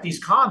make up these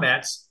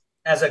comments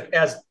and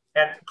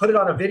put it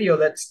on a video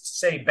that's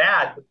saying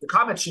bad. The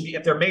comments should be,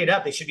 if they're made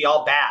up, they should be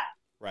all bad.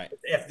 Right.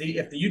 If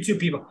the YouTube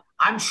people,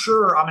 I'm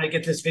sure I'm going to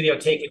get this video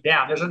taken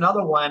down. There's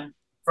another one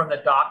from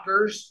the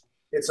doctors.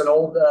 It's an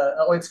old,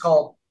 it's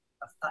called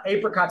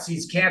Apricot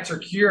Seeds Cancer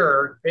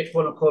Cure,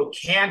 quote unquote,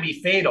 can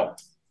be fatal.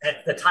 And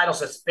the title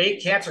says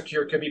fake cancer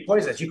cure could be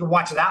poisonous. You can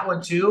watch that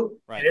one too.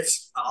 Right. And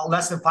it's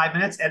less than 5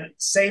 minutes. And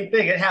same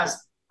thing. It has,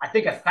 I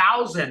think,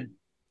 1,000.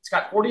 It's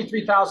got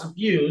 43,000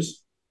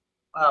 views,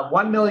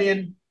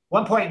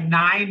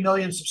 1.9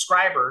 million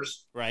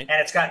subscribers. Right.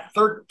 And it's got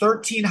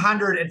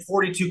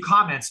 1,342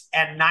 comments,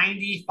 and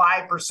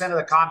 95% of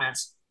the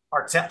comments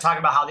are talking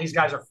about how these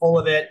guys are full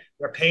of it.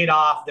 They're paid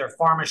off. They're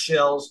pharma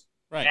shills.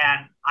 Right.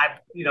 And I've,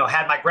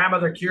 had my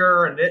grandmother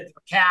cure and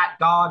cat,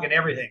 dog, and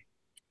everything.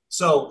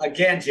 So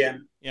again,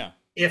 Jim,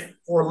 if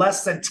for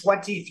less than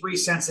 23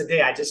 cents a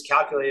day, I just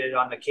calculated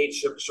on the Kate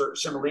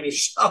Cimolini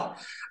show,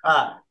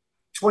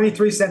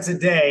 23 cents a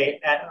day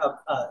at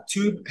a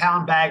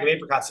 2-pound bag of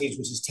apricot seeds,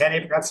 which is 10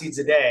 apricot seeds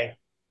a day,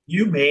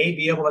 you may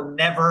be able to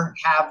never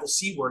have the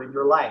C word in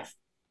your life.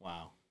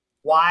 Wow.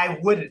 Why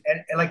wouldn't?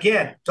 And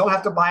again, don't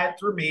have to buy it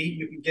through me.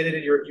 You can get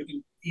it you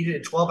can eat it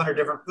in 1,200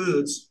 different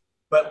foods,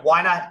 but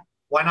why not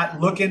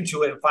look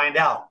into it and find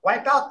out?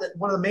 Wipe out that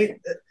one of the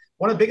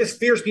biggest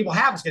fears people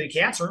have is getting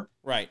cancer.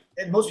 Right.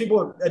 And most people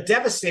are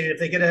devastated if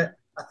they get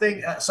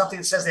something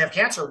that says they have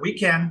cancer. We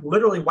can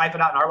literally wipe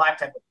it out in our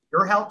lifetime. With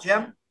your help,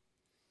 Jim,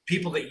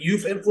 people that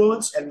you've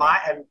influenced, and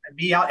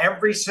me out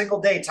every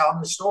single day telling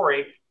the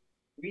story.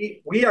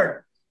 We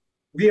are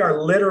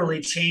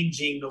literally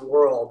changing the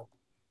world,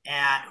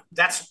 and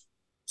that's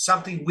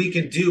something we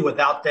can do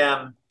without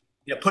them,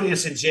 putting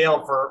us in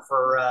jail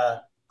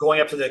for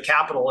going up to the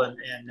Capitol and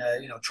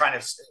trying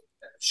to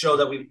show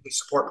that we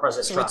support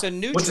President Trump. So it's a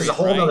nutrient, which is a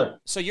whole right? other.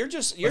 So you're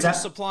just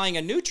supplying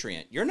a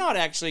nutrient. You're not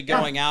actually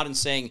going out and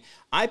saying,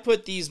 I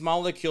put these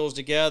molecules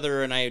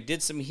together and I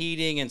did some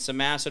heating and some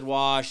acid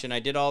wash and I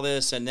did all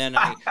this and then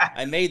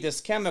I made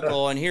this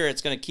chemical and here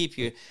it's going to keep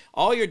you.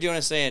 All you're doing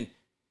is saying,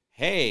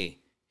 hey,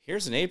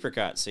 here's an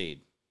apricot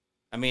seed.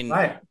 I mean,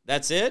 right.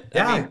 That's it?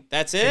 Yeah. I mean,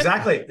 that's it?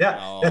 Exactly. Yeah.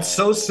 Oh. That's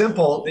so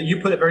simple that you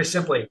put it very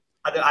simply.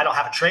 I don't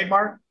have a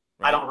trademark.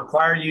 Right. I don't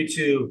require you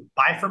to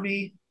buy from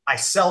me. I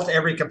sell to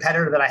every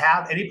competitor that I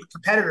have. Any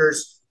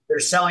competitors that are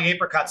selling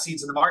apricot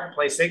seeds in the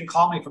marketplace, they can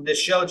call me from this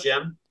show,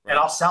 Jim, and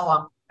I'll sell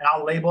them and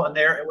I'll label in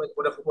there.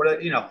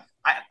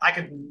 I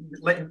can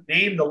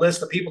name the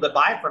list of people that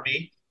buy from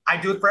me. I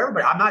do it for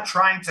everybody. I'm not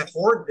trying to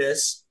hoard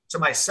this to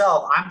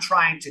myself. I'm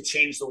trying to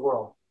change the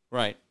world.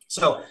 Right.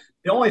 So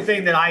the only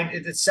thing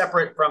that's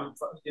separate from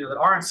the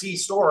RNC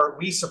store,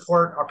 we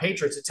support our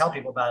patriots and tell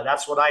people about it.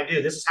 That's what I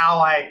do. This is how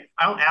I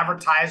don't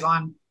advertise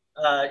on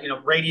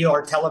radio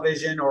or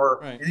television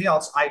or anything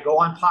else. I go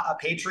on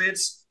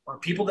patriots or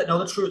people that know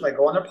the truth. I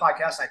go on their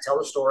podcast, I tell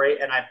the story,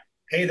 and I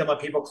pay them when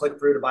people click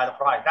through to buy the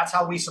product. That's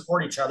how we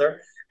support each other,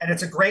 and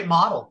it's a great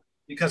model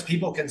because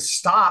people can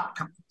stop,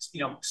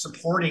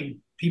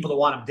 supporting people that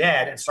want them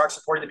dead and start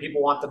supporting the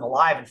people who want them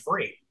alive and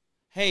free.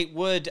 Hey,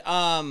 would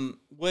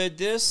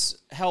this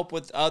help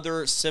with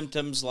other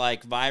symptoms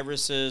like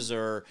viruses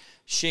or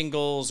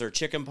shingles or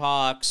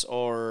chickenpox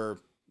or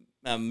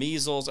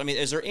measles? I mean,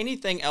 is there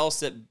anything else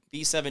that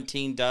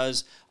B17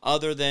 does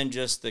other than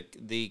just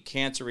the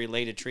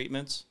cancer-related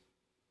treatments?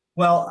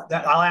 Well,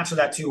 I'll answer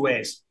that two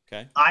ways.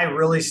 Okay. I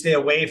really stay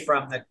away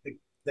from that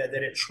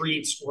it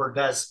treats or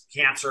does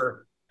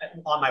cancer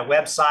on my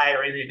website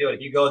or anything to do with it.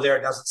 If you go there,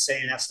 it doesn't say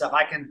any of that stuff.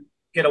 I can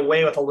get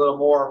away with a little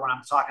more when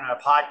I'm talking on a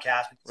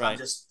podcast because I'm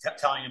just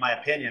telling you my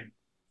opinion.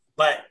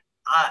 But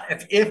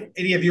if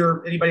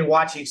anybody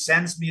watching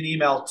sends me an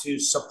email to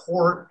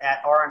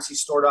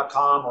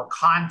support@rncstore.com or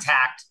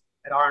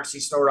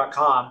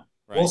contact@rncstore.com,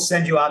 we'll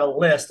send you out a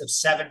list of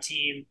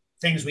 17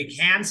 things we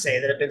can say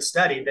that have been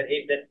studied that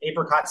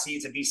apricot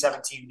seeds and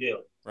B17 do.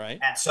 Right.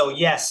 And so,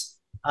 yes,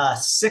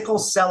 sickle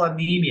cell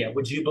anemia,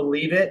 would you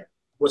believe it,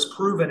 was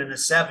proven in the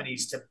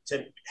 70s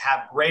to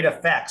have great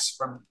effects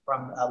from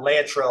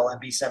Laetrile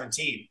and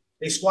B17.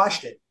 They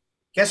squashed it.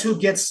 Guess who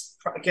gets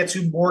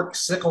more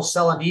sickle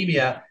cell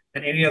anemia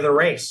than any other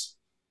race?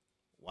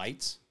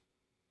 Whites?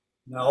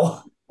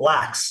 No,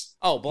 blacks.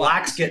 Oh,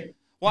 blacks get.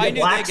 Well, yeah, I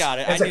knew blacks, they got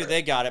it. I knew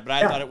they got it, but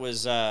I yeah. thought it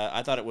was.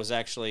 I thought it was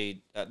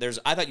actually.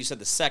 I thought you said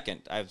the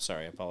second. I'm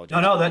sorry. I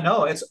apologize.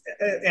 No. It's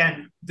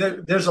and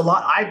there's a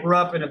lot. I grew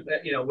up in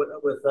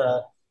with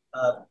a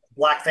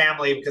black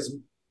family because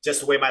just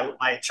the way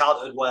my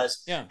childhood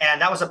was. Yeah. And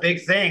that was a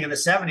big thing in the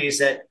 70s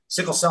that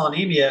sickle cell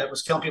anemia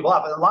was killing people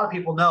off. And a lot of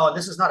people know, and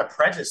this is not a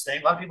prejudice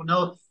thing. A lot of people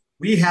know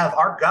we have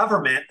our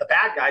government, the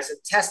bad guys,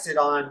 that tested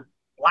on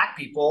black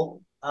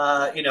people.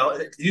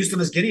 Used them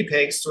as guinea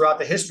pigs throughout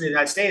the history of the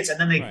United States. And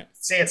then they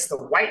say it's the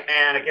white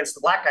man against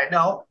the black guy.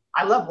 No,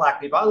 I love black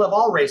people. I love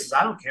all races.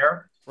 I don't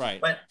care. Right.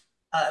 But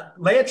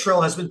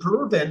Laetrile has been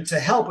proven to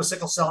help with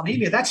sickle cell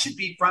anemia. That should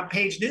be front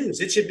page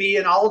news. It should be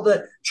in all of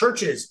the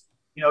churches.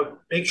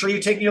 Make sure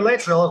you take your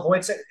Laetrile.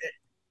 Avoid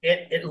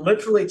it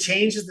literally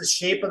changes the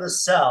shape of the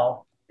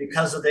cell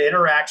because of the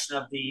interaction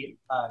of the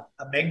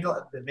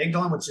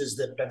amygdalin, which is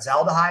the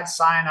benzaldehyde,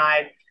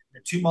 cyanide, the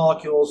two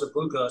molecules of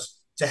glucose,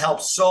 to help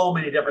so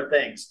many different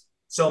things.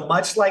 So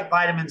much like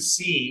vitamin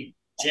C,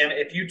 Jim,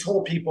 if you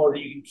told people that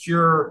you can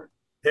cure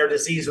their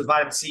disease with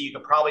vitamin C, you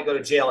could probably go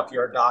to jail if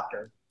you're a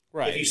doctor.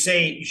 Right. If you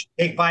say you should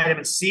take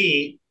vitamin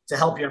C to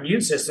help your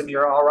immune system,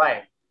 you're all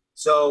right.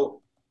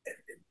 So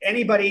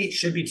anybody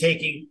should be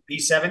taking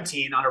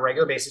B17 on a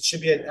regular basis. It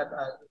should be a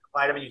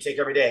vitamin you take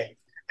every day.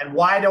 And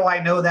why do I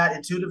know that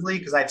intuitively?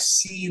 Because I've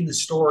seen the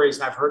stories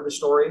and I've heard the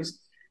stories.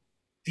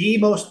 Do you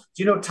know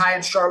Ty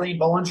and Charlene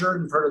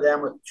Bollinger? You've heard of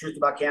them with Truth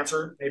About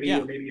Cancer? Maybe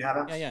you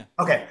haven't. Yeah.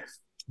 Okay.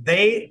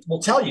 They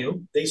will tell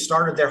you they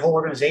started their whole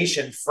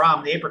organization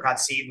from the apricot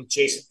seed with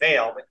Jason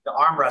Bale, the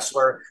arm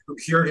wrestler who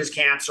cured his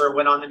cancer,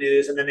 went on the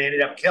news, and then they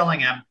ended up killing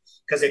him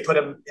because they put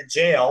him in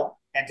jail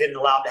and didn't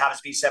allow him to have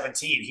his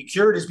B17. He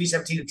cured his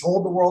B17 and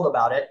told the world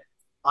about it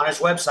on his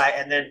website.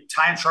 And then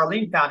Ty and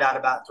Charlene found out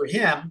about it through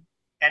him.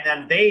 And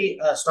then they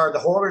started the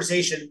whole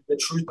organization, The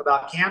Truth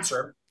About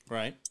Cancer.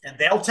 Right. And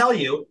they'll tell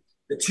you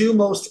the two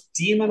most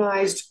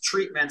demonized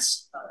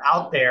treatments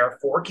out there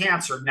for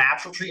cancer,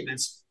 natural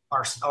treatments,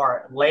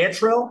 are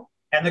Laetrile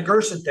and the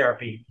Gerson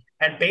therapy.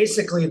 And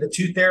basically, the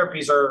two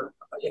therapies are,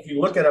 if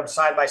you look at them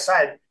side by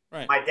side,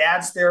 right. My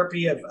dad's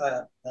therapy of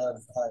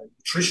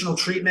nutritional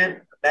treatment,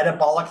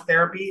 metabolic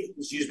therapy,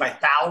 is used by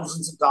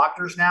thousands of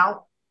doctors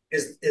now,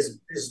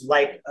 is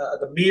like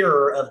the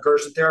mirror of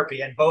Gerson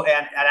therapy. And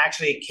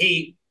actually,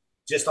 Kate,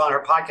 just on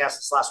her podcast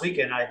this last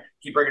weekend, I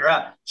keep bringing her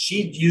up,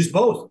 she used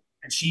both.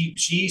 And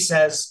she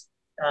says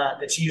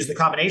that she used the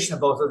combination of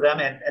both of them.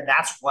 And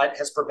that's what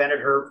has prevented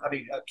her,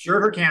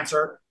 cured her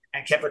cancer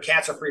and kept her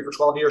cancer free for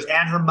 12 years,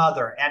 and her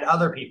mother and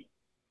other people.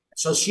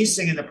 So she's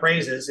singing the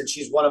praises, and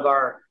she's one of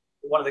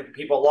the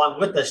people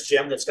along with us,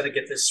 Jim, that's going to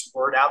get this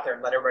word out there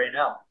and let everybody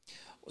know.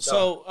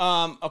 So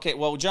okay.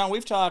 Well, John,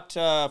 we've talked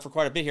for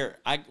quite a bit here.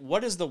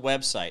 What is the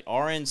website?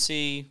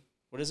 RNC,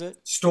 what is it?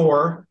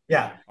 Store.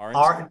 Yeah.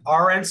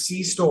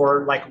 RNC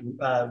store, like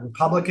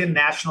Republican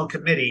National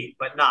Committee,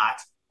 but not.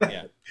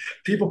 Yeah.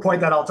 People point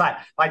that all the time.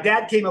 My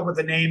dad came up with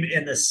the name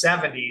in the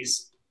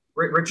 70s,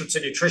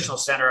 Richardson Nutritional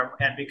Center,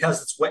 and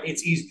because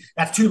it's easy,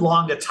 that's too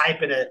long to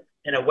type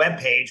in a web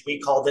page, we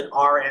called it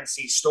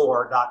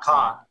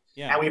rncstore.com.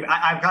 Yeah. And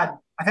I've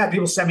had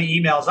people send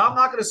me emails. I'm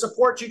not going to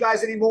support you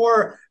guys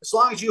anymore as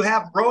long as you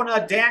have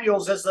Rona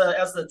Daniels as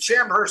the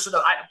chairperson.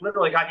 I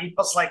literally got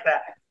emails like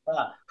that,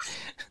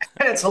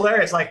 and it's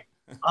hilarious. Like,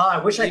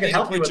 I wish I could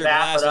help you with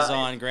that. Put your glasses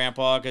on,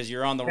 Grandpa, because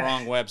you're on the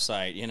wrong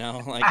website.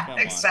 Like, come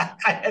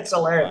exactly. On. It's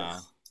hilarious. Wow.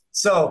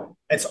 So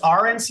it's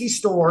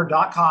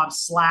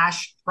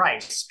rncstore.com/price,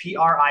 PRICE.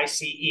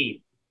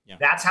 Yeah.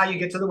 That's how you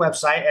get to the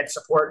website and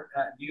support.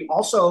 You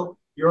also,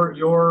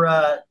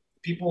 your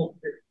people,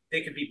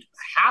 they can be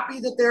happy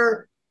that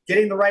they're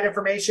getting the right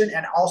information,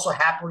 and also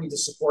happily to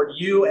support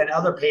you and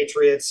other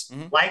patriots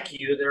like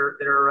you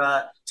that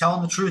are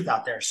telling the truth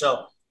out there.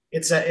 So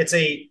it's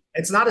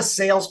not a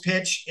sales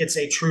pitch, it's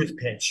a truth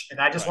pitch. And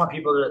I just want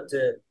people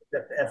to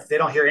if they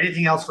don't hear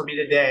anything else from me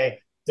today,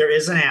 there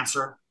is an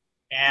answer.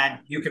 And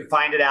you can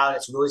find it out.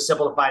 It's really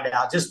simple to find it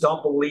out. Just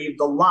don't believe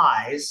the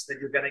lies that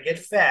you're going to get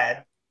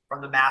fed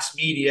from the mass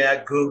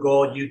media,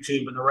 Google,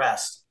 YouTube, and the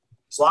rest.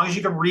 As long as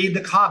you can read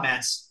the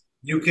comments,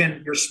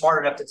 you're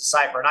smart enough to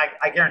decipher. And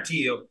I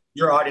guarantee you,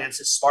 your audience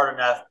is smart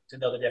enough to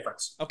know the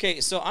difference.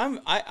 Okay, so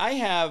I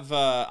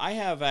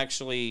have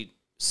actually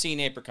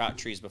seen apricot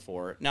trees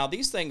before. Now,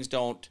 these things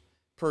don't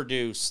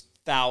produce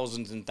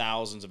thousands and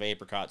thousands of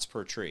apricots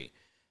per tree.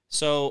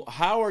 So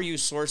how are you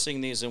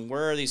sourcing these, and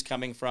where are these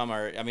coming from?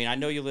 I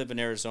know you live in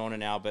Arizona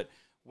now, but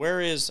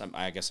where is,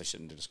 I guess I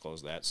shouldn't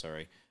disclose that,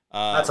 sorry.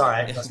 That's all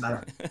right. It doesn't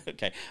matter.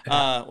 Okay.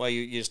 Well,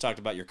 you just talked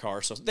about your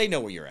car, so they know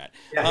where you're at.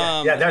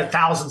 Yeah, there are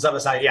thousands of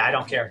us. I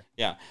don't care.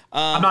 Yeah.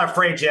 I'm not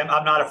afraid, Jim.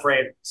 I'm not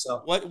afraid.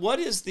 So what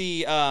is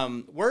the,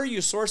 where are you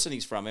sourcing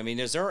these from?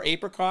 Is there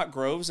apricot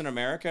groves in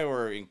America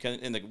or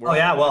in the world? Oh,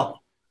 yeah.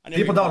 Well,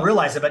 people don't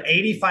realize it, but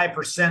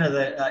 85% of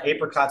the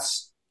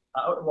apricots,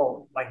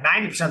 like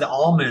 90% of the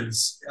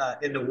almonds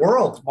in the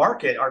world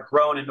market are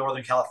grown in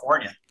Northern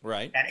California.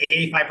 Right. And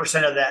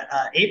 85% of the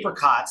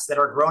apricots that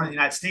are grown in the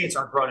United States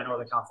are grown in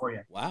Northern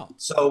California. Wow.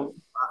 So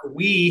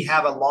we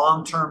have a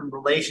long-term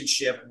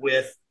relationship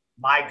with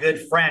my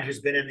good friend who's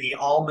been in the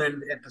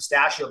almond and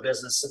pistachio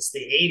business since the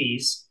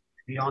 80s.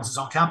 He owns his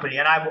own company.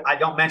 And I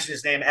don't mention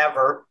his name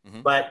ever,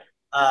 but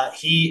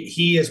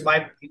he is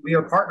we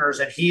are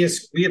partners, and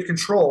we have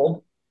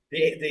controlled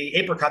the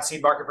apricot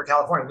seed market for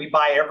California. We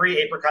buy every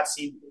apricot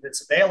seed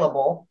that's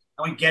available,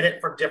 and we get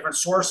it from different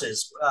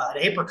sources. An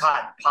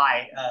apricot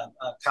pie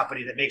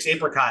company that makes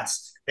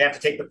apricots, they have to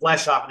take the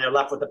flesh off, and they're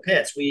left with the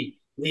pits. We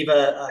leave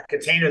a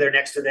container there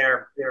next to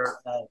their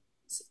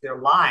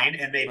line,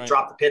 and they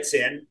drop the pits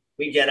in.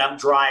 We get them,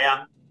 dry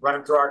them, run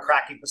them through our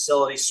cracking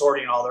facility,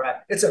 sorting and all the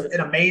rest. It's an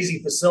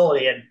amazing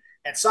facility, and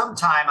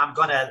sometime I'm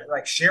going to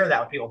share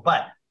that with people.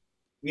 But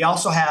we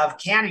also have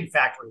canning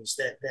factories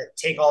that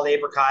take all the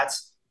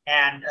apricots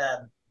and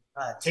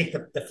take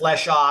the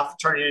flesh off,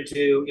 turn it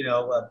into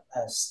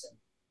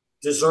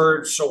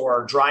desserts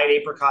or dried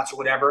apricots or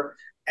whatever.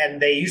 And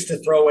they used to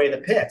throw away the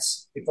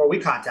pits before we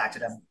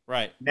contacted them.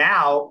 Right.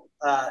 Now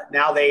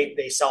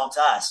they sell them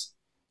to us.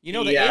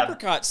 The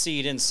apricot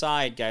seed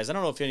inside, guys, I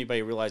don't know if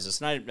anybody realizes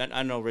this, and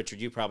I know, Richard,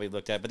 you probably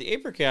looked at it, but the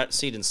apricot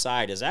seed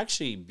inside is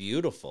actually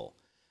beautiful.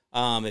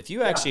 If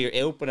you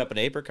actually open up an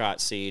apricot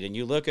seed and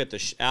you look at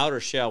the outer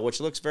shell, which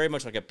looks very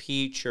much like a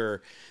peach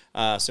or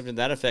something to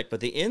that effect, but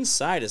the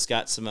inside has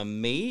got some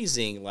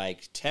amazing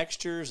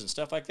textures and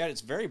stuff like that.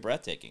 It's very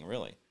breathtaking,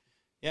 really.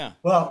 Yeah.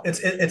 Well, it's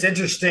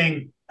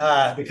interesting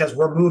because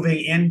we're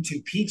moving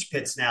into peach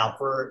pits now.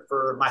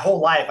 For my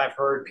whole life, I've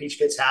heard peach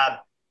pits have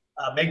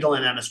amygdalin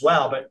in them as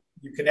well, but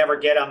you can never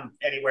get them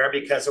anywhere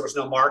because there was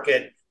no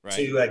market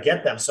to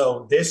get them.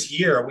 So this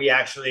year we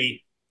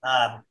actually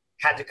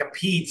had to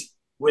compete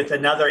with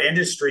another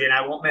industry, and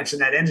I won't mention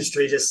that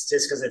industry just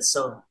because it's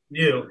so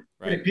new.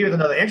 We compete with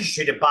another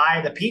industry to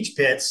buy the peach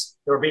pits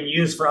that were being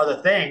used for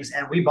other things,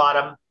 and we bought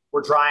them,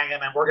 we're drying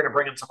them, and we're going to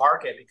bring them to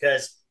market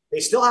because they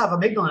still have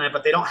amygdalin in it,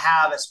 but they don't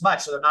have as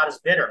much, so they're not as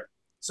bitter.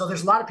 So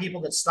there's a lot of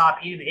people that stop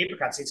eating the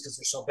apricot seeds because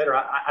they're so bitter.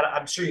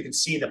 I'm sure you can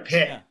see the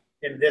pit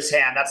in this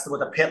hand. That's what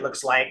the pit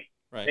looks like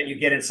that you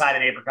get inside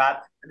an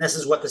apricot. And this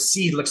is what the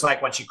seed looks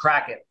like once you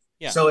crack it.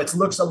 Yeah. So it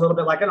looks a little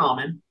bit like an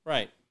almond.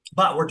 Right.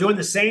 But we're doing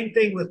the same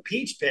thing with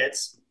peach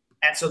pits.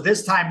 And so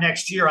this time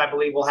next year, I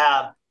believe we'll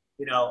have,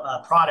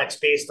 products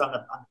based on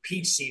the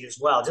peach seed as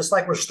well. Just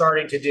like we're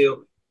starting to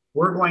do,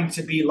 we're going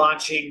to be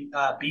launching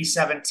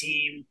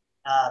B17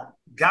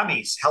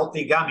 gummies,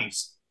 healthy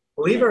gummies.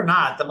 Believe it or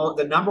not,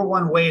 the number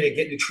one way to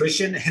get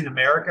nutrition in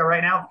America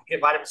right now,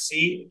 get vitamin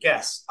C,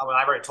 guess, I've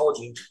already told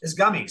you, is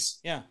gummies.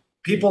 Yeah.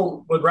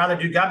 People would rather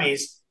do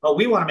gummies, but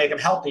we want to make them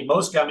healthy.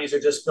 Most gummies are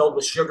just filled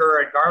with sugar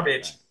and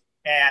garbage,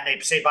 and they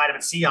say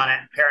vitamin C on it,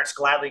 and parents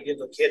gladly give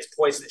their kids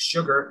poisonous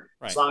sugar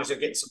as long as they're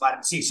getting some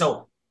vitamin C.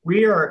 So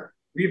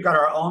we've got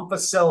our own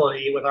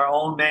facility with our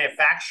own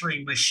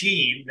manufacturing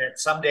machine that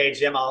someday,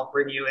 Jim, I'll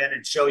bring you in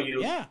and show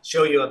you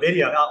a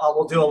video.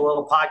 We'll do a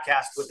little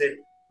podcast with it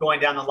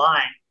going down the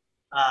line.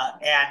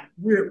 And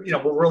we're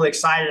really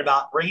excited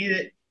about bringing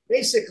it,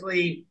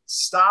 basically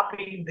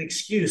stopping the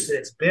excuse that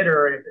it's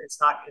bitter and it's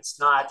not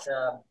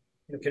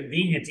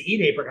convenient to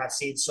eat apricot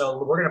seeds.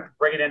 So we're going to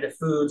bring it into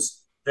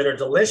foods that are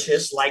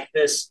delicious, like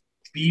this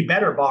Be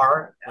Better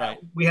bar.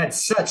 We had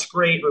such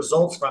great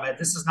results from it.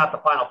 This is not the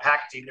final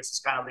packaging. This is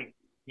kind of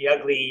the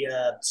ugly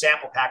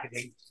sample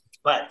packaging,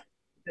 but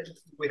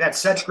we've had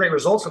such great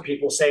results from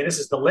people saying this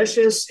is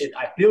delicious.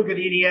 I feel good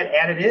eating it,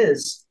 and it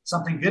is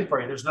something good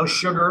for you. There's no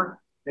sugar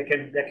that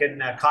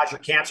can cause your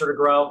cancer to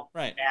grow,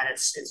 and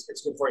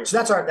it's good for you. So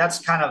that's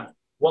kind of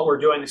what we're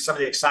doing. Some of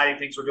the exciting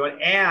things we're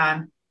doing,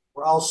 and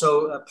we're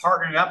also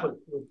partnering up with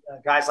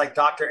guys like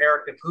Dr.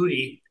 Eric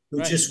Caputi,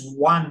 who just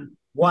won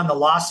the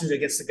lawsuit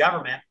against the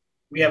government.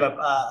 We have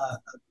a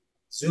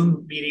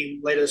Zoom meeting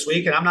later this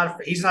week, and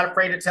he's not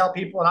afraid to tell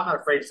people, and I'm not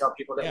afraid to tell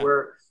people that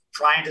we're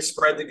trying to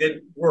spread the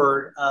good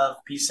word of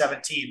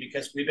P17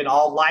 because we've been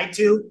all lied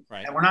to,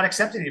 and we're not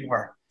accepting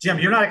anymore. Jim,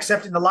 you're not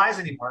accepting the lies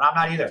anymore, and I'm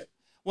not either.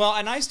 Well,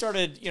 and I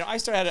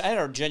had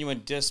a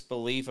genuine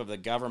disbelief of the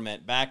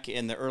government back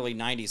in the early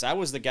 90s. I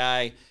was the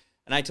guy,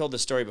 and I told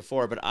this story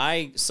before, but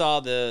I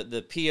saw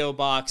the P.O.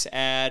 Box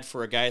ad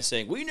for a guy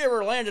saying, "We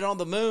never landed on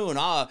the moon.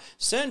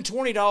 Send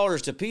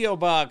 $20 to P.O.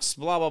 Box,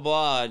 blah, blah,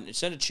 blah, and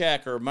send a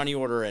check or money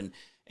order, and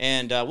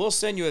we'll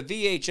send you a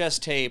VHS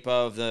tape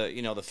of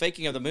the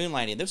faking of the moon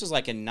landing." This was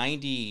like in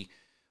 93.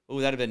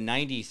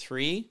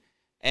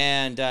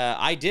 And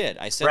I did.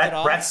 I sent it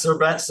off. Brett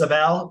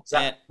Sabel? Is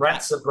that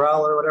Brett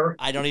Sabrell or whatever?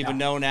 I don't even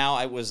know now.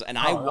 I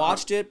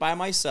watched it by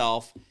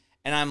myself,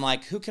 and I'm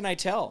like, who can I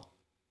tell?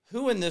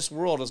 Who in this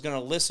world is going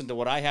to listen to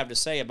what I have to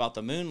say about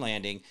the moon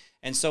landing?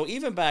 And so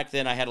even back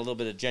then, I had a little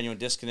bit of genuine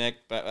disconnect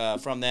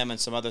from them and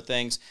some other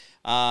things.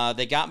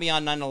 They got me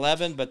on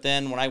 9/11, but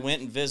then when I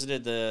went and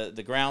visited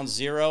the ground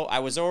zero, I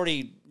was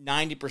already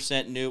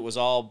 90% knew it was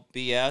all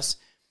BS.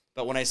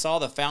 But when I saw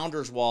the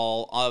founder's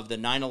wall of the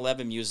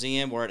 9/11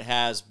 museum, where it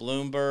has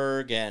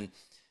Bloomberg and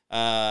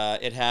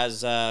it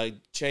has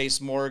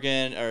Chase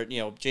Morgan, or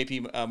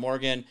J.P.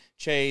 Morgan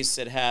Chase,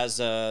 it has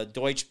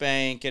Deutsche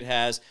Bank, it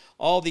has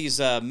all these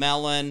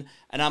Mellon,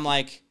 and I'm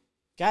like,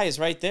 guys,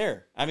 right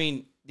there. I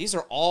mean, these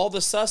are all the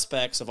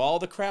suspects of all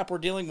the crap we're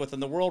dealing with in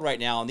the world right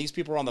now, and these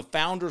people are on the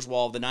founder's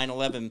wall of the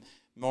 9/11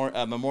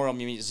 Memorial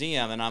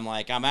Museum, and I'm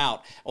like, I'm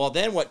out. Well,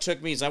 then what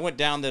took me is I went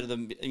down to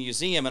the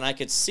museum, and I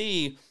could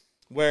see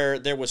where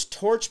there was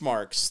torch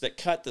marks that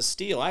cut the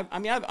steel. I'm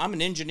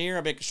an engineer.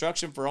 I've been in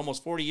construction for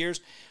almost 40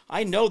 years.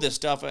 I know this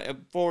stuff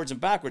forwards and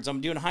backwards.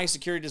 I'm doing high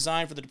security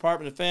design for the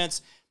Department of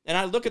Defense, and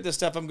I look at this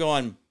stuff, I'm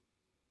going,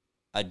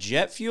 a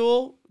jet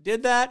fuel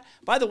did that?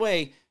 By the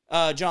way,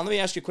 John, let me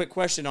ask you a quick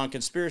question on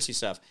conspiracy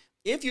stuff.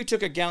 If you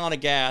took a gallon of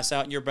gas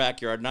out in your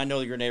backyard, and I know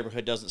your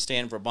neighborhood doesn't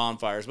stand for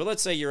bonfires, but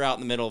let's say you're out in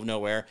the middle of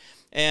nowhere,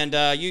 and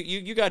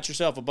you got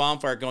yourself a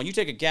bonfire going. You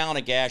take a gallon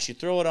of gas, you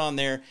throw it on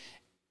there,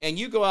 and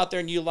you go out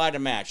there and you light a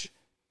match.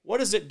 What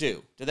does it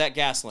do to that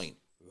gasoline?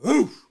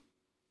 Oof.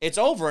 It's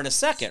over in a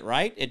second,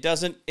 right? It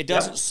doesn't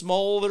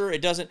smolder. It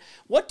doesn't.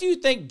 What do you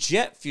think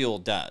jet fuel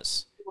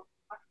does?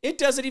 It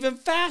does it even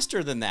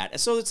faster than that.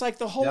 So it's like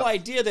the whole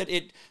idea that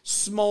it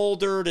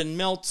smoldered and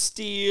melts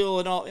steel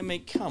and all. I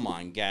mean, come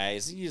on,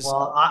 guys.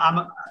 Well,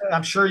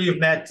 I'm sure you've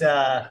met.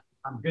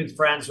 I'm good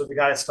friends with the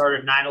guy that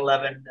started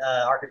 9/11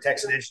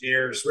 Architects and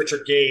Engineers.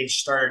 Richard Gage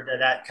started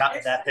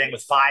that thing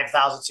with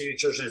 5,000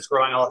 signatures, and it's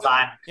growing all the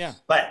time. Yeah.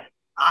 But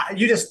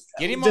you just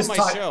get him on my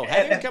show.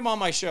 Have him come on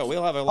my show.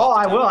 We'll have a lot. Oh,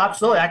 I will,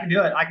 absolutely. I can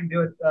do it. I can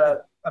do it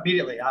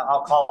immediately.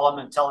 I'll call him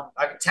and tell him.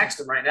 I can text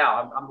him right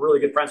now. I'm really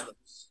good friends with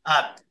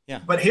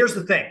him. But here's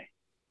the thing.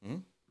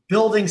 Mm-hmm.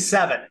 Building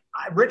 7.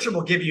 Richard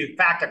will give you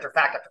fact after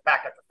fact after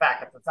fact after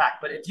fact after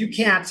fact. But if you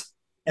can't,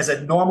 as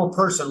a normal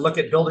person, look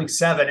at Building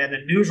 7 and the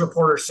news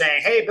reporter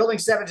saying, "Hey, Building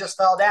 7 just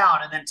fell down,"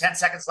 and then 10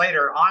 seconds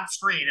later on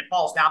screen it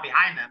falls down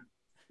behind them.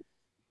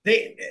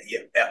 That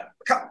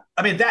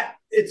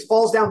it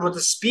falls down with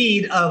the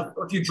speed of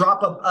if you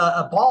drop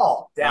a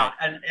ball down,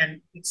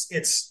 and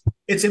it's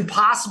it's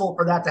impossible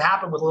for that to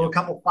happen with a little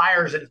couple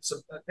fires and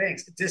some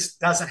things. It just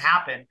doesn't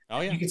happen.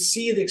 Oh, yeah. You can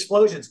see the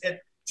explosions. And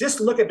just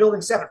look at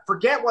Building 7.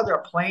 Forget whether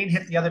a plane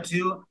hit the other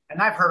two.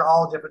 And I've heard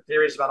all different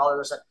theories about all the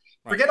other stuff.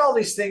 Right. Forget all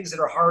these things that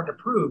are hard to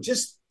prove.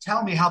 Just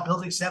tell me how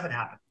Building 7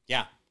 happened.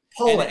 Yeah.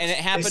 Pull And it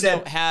happened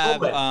to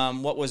have,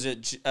 what was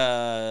it,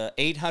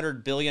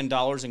 $800 billion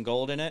in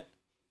gold in it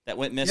that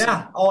went missing?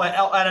 Yeah. Oh,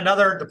 and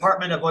another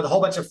department with a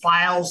whole bunch of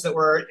files that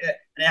were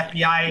an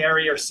FBI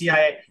area or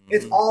CIA.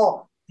 It's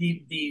all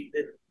the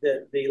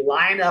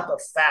lineup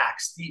of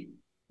facts.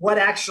 What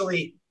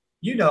actually,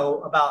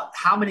 about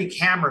how many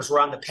cameras were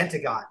on the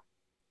Pentagon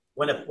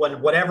when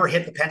whatever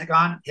hit the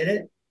Pentagon hit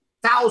it.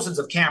 Thousands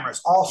of cameras,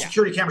 all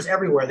security cameras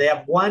everywhere. They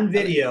have one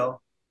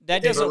video.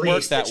 That doesn't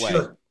work that way.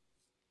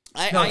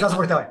 No, it doesn't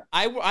work that way.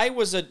 I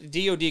was a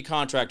DoD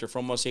contractor for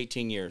almost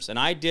 18 years, and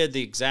I did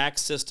the exact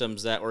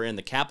systems that were in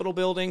the Capitol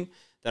building,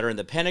 that are in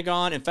the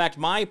Pentagon. In fact,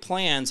 my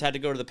plans had to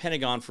go to the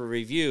Pentagon for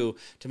review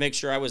to make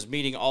sure I was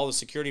meeting all the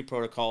security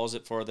protocols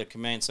for the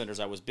command centers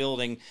I was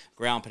building,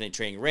 ground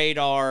penetrating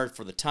radar,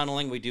 for the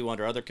tunneling we do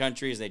under other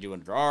countries, they do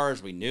under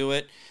ours, we knew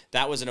it.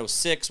 That was in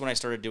 2006 when I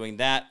started doing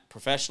that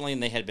professionally,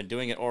 and they had been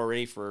doing it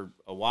already for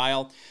a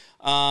while.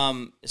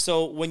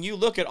 So when you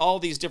look at all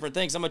these different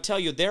things, I'm going to tell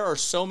you, there are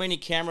so many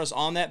cameras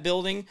on that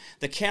building.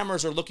 The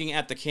cameras are looking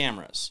at the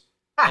cameras.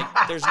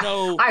 Like, there's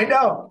no, I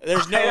know.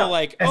 There's no I know.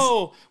 like,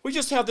 oh, we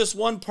just have this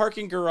one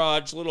parking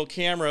garage little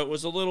camera. It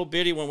was a little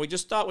bitty one. We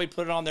just thought we'd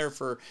put it on there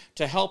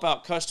to help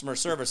out customer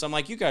service. I'm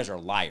like, you guys are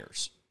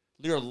liars.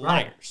 You're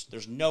liars. Right.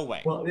 There's no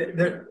way. Well,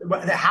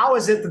 how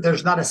is it that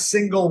there's not a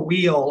single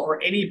wheel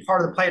or any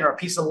part of the plane or a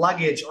piece of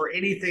luggage or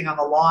anything on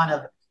the lawn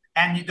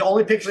and the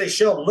only picture they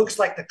show looks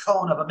like the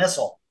cone of a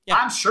missile? Yeah.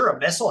 I'm sure a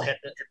missile hit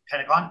the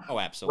Pentagon. Oh,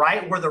 absolutely.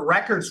 Right where the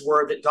records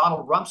were that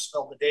Donald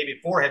Rumsfeld the day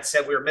before had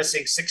said we were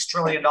missing $6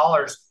 trillion.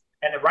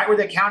 And right where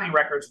the accounting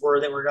records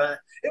were that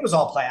it was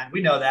all planned.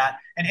 We know that.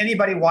 And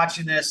anybody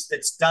watching this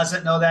that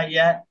doesn't know that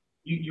yet,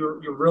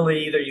 you're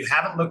really either you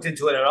haven't looked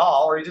into it at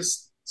all or you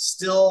just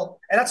still,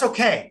 and that's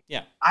okay.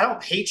 Yeah. I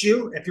don't hate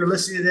you if you're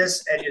listening to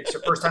this and it's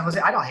your first time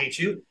listening. I don't hate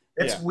you.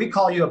 We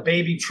call you a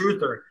baby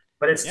truther,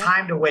 but it's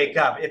time to wake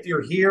up. If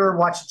you're here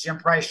watching Jim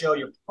Price Show,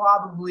 you're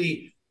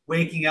probably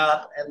waking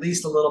up at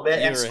least a little bit.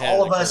 And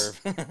all of us,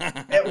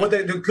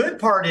 the good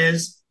part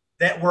is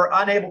that we're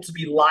unable to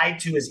be lied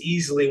to as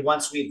easily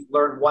once we've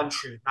learned one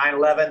truth.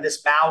 9/11,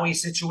 this Maui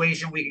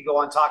situation, we could go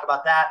on and talk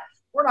about that.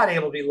 We're not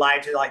able to be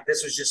lied to like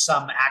this was just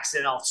some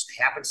accidental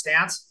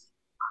happenstance.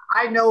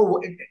 I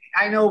know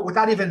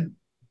without even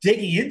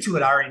digging into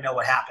it, I already know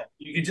what happened.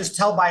 You can just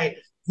tell by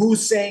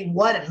who's saying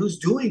what and who's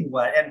doing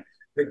what. And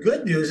the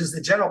good news is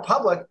the general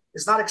public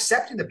is not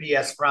accepting the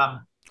BS from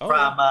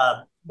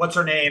what's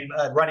her name,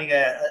 running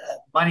a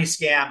money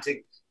scam to,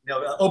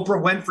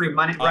 Oprah Winfrey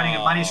running a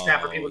money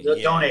scam for people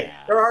to donate.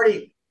 They're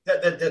already,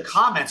 the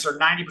comments are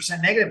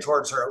 90% negative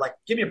towards her. Like,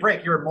 give me a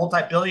break. You're a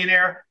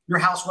multi-billionaire. Your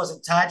house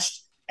wasn't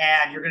touched.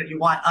 And you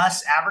want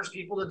us average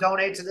people to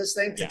donate to this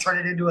thing to turn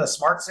it into a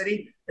smart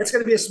city. It's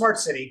going to be a smart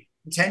city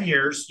in 10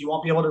 years. You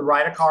won't be able to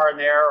ride a car in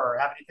there or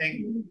have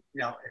anything,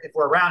 if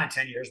we're around in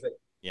 10 years. But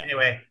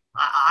anyway,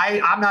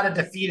 I'm not a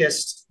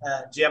defeatist,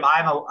 Jim.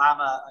 I'm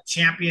a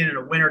champion and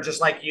a winner just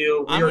like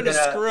you. I'm going to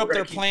screw up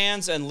their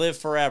plans and live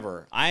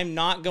forever. I'm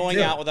not going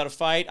out without a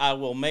fight. I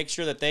will make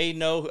sure that they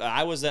know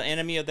I was the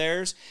enemy of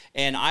theirs,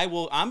 and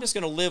I'm just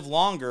going to live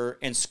longer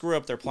and screw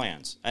up their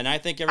plans. And I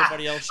think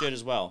everybody else should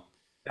as well.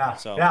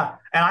 Yeah.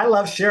 And I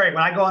love sharing.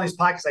 When I go on these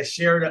podcasts, I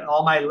shared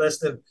all my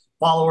list of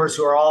followers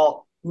who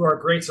are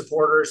great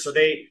supporters. So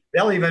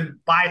they'll even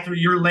buy through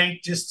your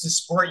link just to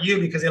support you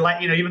because they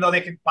like, even though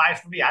they can buy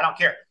from me, I don't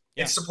care.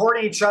 Yeah. It's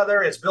supporting each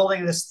other. It's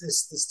building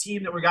this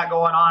team that we got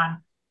going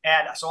on.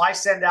 And so I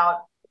send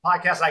out the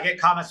podcast and I get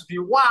comments from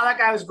people, wow, that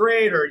guy was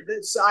great. Or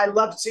I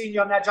loved seeing you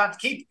on that, John.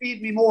 Keep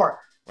feeding me more.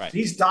 Right.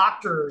 These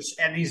doctors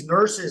and these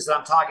nurses that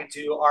I'm talking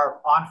to are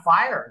on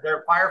fire.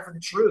 They're fire for the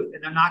truth,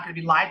 and they're not going to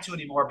be lied to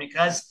anymore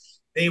because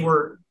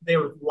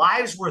their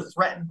lives were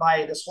threatened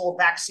by this whole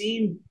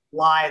vaccine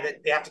lie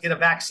that they have to get a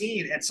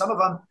vaccine. And some of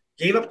them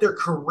gave up their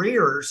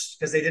careers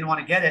because they didn't want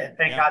to get it. And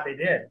thank God they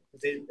did.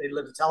 They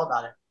lived to tell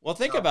about it. Well,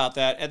 think about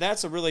that. And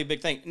that's a really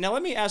big thing. Now,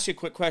 let me ask you a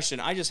quick question.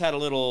 I just had a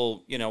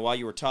little, while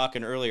you were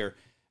talking earlier.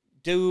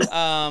 Do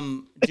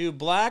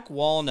black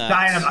walnuts?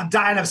 I'm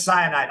dying of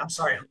cyanide. I'm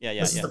sorry. Yeah.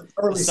 This is the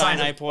early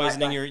cyanide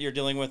poisoning you're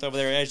dealing with over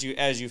there as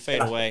you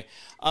fade away.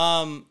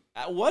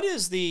 What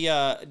is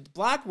the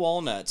black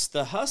walnuts?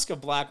 The husk of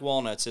black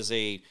walnuts is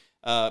a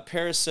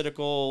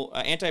parasitical,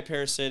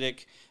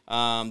 anti-parasitic.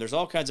 There's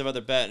all kinds of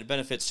other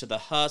benefits to the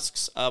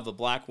husks of the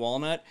black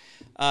walnut.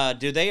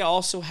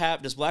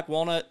 Does black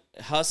walnut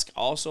husk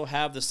also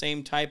have the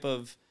same type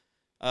of?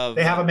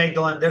 They have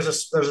amygdalin. There's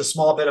a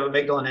small bit of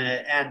amygdalin in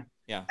it, and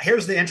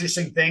here's the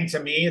interesting thing to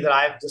me that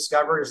I've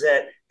discovered is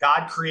that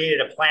God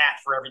created a plant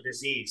for every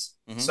disease.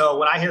 Mm-hmm. So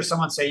when I hear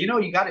someone say,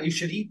 you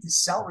should eat the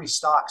celery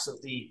stalks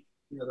of the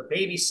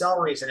baby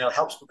celeries and it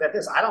helps prevent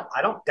this. I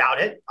don't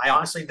doubt it. I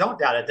honestly don't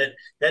doubt it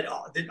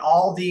that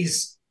all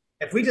these,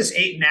 if we just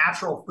ate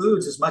natural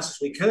foods as much as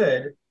we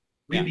could,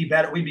 we'd be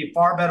better. We'd be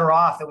far better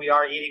off than we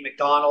are eating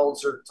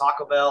McDonald's or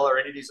Taco Bell or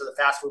any of these other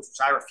fast foods,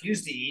 which I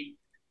refuse to eat.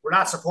 We're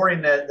not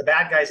supporting the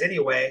bad guys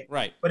anyway.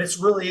 Right. But it's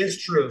really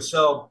is true.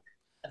 So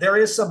there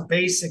is some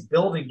basic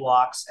building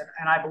blocks,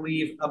 and I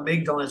believe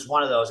amygdala is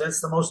one of those. And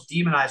it's the most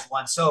demonized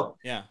one. So,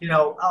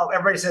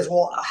 everybody says,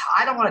 well,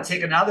 I don't want to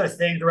take another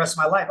thing the rest of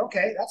my life.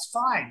 Okay, that's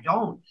fine.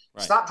 Don't.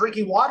 Stop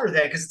drinking water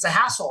then, because it's a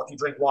hassle if you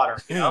drink water,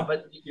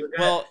 but you're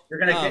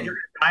gonna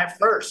die of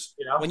thirst,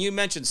 When you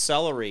mentioned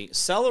celery,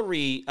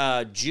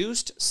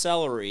 juiced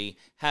celery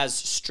has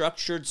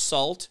structured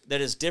salt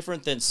that is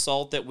different than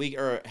salt that we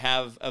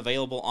have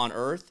available on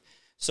Earth.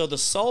 So the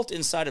salt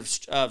inside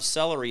of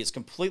celery is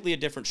completely a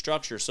different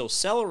structure. So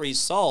celery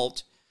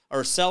salt,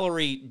 or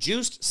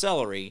juiced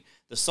celery,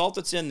 the salt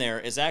that's in there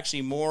is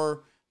actually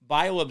more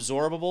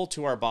bioabsorbable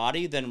to our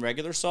body than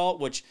regular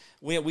salt, which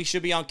we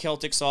should be on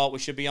Celtic salt. We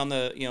should be on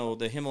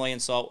the Himalayan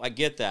salt. I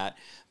get that.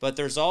 But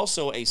there's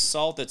also a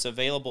salt that's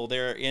available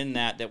there in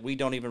that we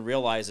don't even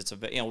realize it's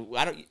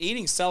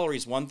eating celery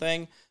is one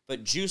thing,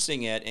 but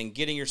juicing it and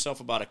getting yourself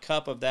about a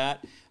cup of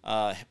that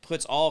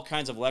puts all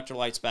kinds of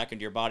electrolytes back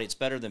into your body. It's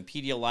better than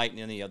Pedialyte and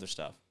any other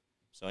stuff.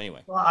 So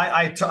anyway. Well,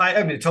 I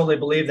totally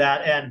believe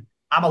that. And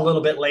I'm a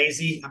little bit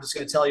lazy. I'm just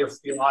going to tell your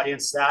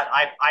audience that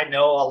I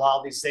know a lot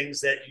of these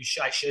things that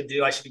I should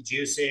do. I should be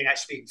juicing. I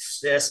should be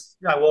this.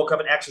 I woke up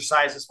and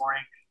exercised this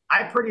morning.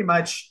 I pretty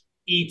much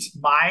eat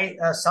my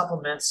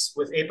supplements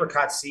with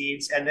apricot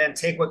seeds and then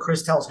take what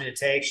Chris tells me to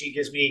take. She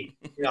gives me,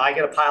 I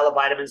get a pile of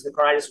vitamins,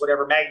 Necaritis,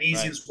 whatever.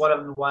 Magnesium is one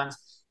of the ones.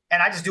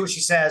 And I just do what she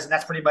says. And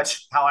that's pretty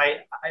much how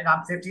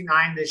I'm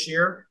 59 this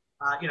year.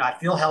 I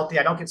feel healthy.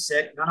 I don't get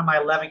sick. None of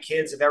my 11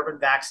 kids have ever been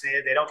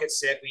vaccinated. They don't get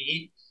sick. We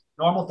eat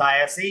normal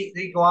diets.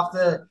 They go off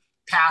the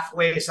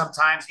pathway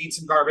sometimes, eat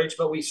some garbage,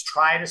 but we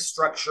try to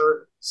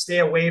stay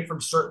away from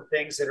certain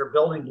things that are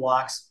building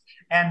blocks.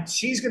 And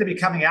she's going to be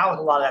coming out with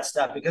a lot of that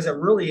stuff because it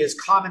really is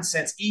common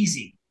sense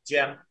easy,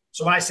 Jim.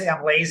 So when I say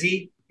I'm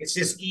lazy, it's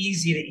just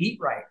easy to eat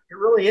right. It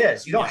really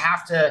is. You don't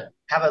have to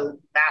have a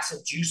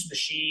massive juice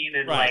machine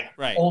and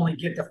only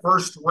get the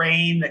first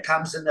rain that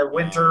comes in the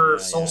winter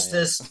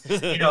solstice.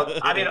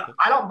 I mean,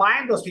 I don't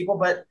mind those people,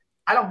 but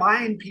I don't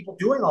mind people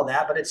doing all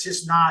that, but it's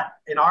just not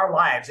in our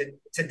lives. And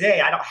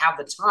today I don't have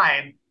the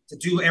time to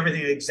do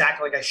everything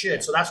exactly like I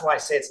should. So that's why I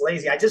say it's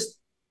lazy. I just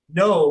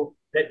know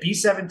that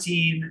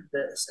B17,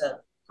 the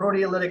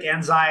proteolytic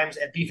enzymes,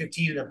 and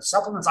B15, the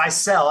supplements I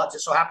sell, it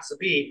just so happens to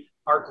be,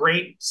 are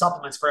great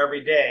supplements for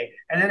every day.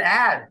 And then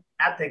add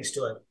things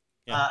to it.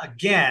 Yeah.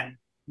 Again,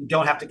 you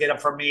don't have to get them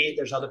from me.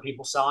 There's other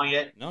people selling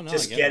it. No,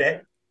 just get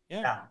it.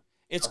 Yeah.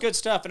 It's good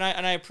stuff. And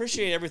I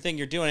appreciate everything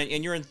you're doing.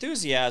 And your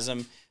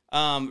enthusiasm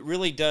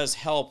really does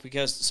help,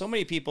 because so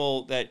many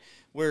people that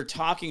we're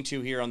talking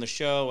to here on the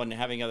show and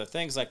having other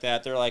things like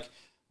that, they're like,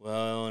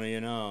 well,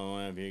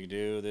 if you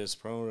do this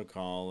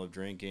protocol of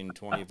drinking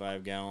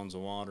 25 gallons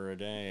of water a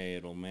day,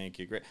 it'll make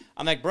you great.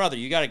 I'm like, brother,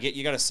 you got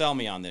to sell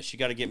me on this. You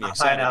got to get me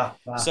excited. I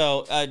know.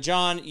 So,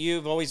 John,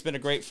 you've always been a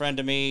great friend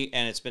to me,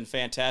 and it's been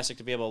fantastic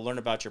to be able to learn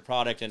about your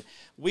product. And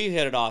we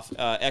hit it off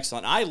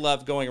excellent. I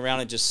love going around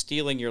and just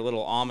stealing your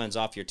little almonds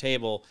off your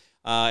table.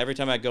 Every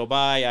time I go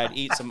by, I'd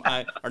eat some,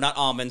 or not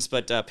almonds,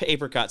 but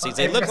apricot seeds.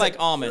 They look like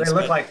almonds. They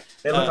look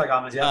like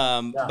almonds,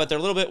 yeah. But they're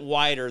a little bit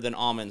wider than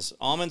almonds.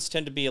 Almonds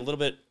tend to be a little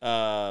bit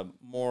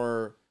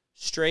more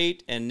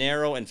straight and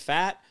narrow and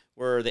fat,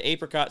 where the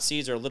apricot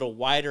seeds are a little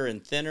wider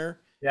and thinner.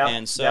 Yeah,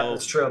 and so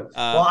that's true.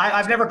 Well,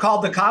 I've never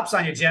called the cops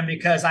on you, Jim,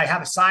 because I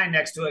have a sign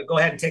next to it. Go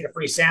ahead and take a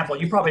free sample.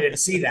 You probably didn't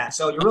see that,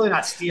 so you're really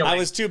not stealing. I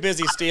was too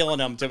busy stealing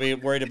them to be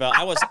worried about.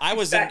 I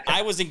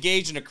was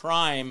engaged in a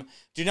crime.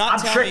 I'm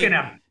tricking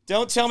him.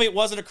 Don't tell me it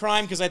wasn't a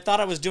crime, because I thought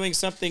I was doing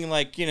something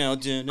like,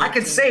 I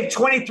could save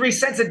 23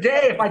 cents a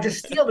day if I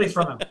just steal these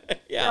from him.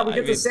 We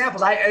get the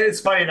samples. It's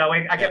funny though.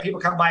 I get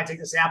people come by and take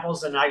the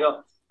samples, and I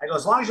go,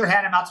 as long as you're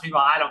handing them out to people,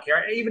 I don't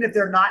care. Even if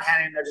they're not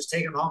handing them, they're just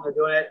taking them home, they're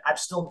doing it. I'm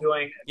still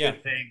doing a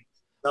good thing.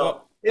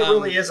 So it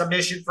really is a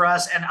mission for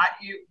us. And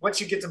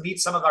once you get to meet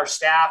some of our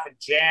staff, and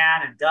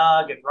Jan and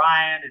Doug and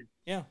Ryan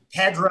and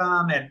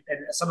Pedram and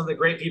some of the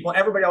great people,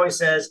 everybody always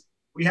says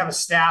we have a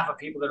staff of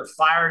people that are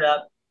fired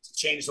up to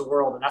change the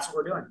world, and that's what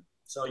we're doing.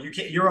 So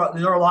you're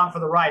along for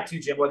the ride too,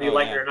 Jim, whether you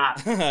like it or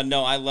not.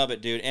 No, I love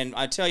it, dude. And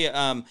I tell you,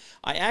 I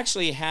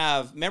actually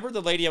remember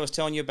the lady I was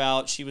telling you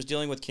about? She was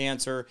dealing with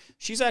cancer.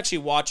 She's actually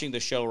watching the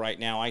show right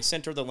now. I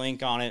sent her the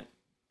link on it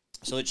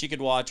so that she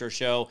could watch our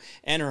show,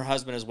 and her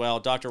husband as well,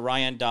 Dr.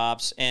 Ryan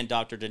Dobbs and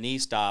Dr.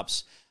 Denise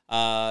Dobbs.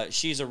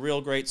 She's a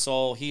real great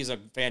soul. He's a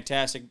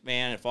fantastic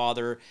man and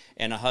father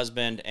and a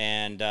husband.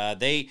 And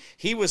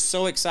he was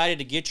so excited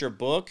to get your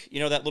book.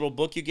 That little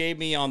book you gave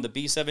me on the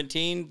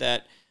B17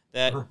 that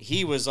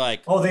he was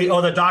like,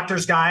 the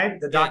doctor's guide,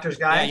 doctor's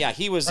guide. Yeah.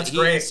 He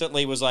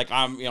instantly was like,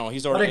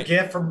 he's already. What a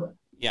gift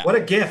what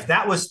a gift.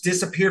 That was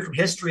disappeared from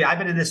history. I've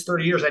been in this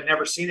 30 years. I'd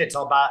never seen it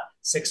till about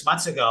 6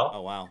 months ago.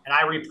 Oh, wow. And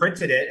I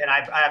reprinted it, and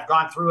I've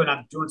gone through and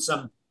I'm doing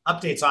some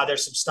updates on it.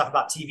 There's some stuff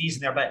about TVs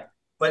in there,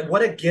 but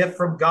what a gift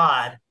from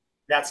God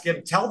that's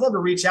given. Tell them to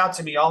reach out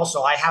to me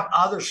also. I have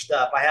other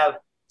stuff. I have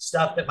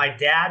stuff that my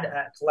dad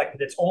collected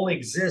that's only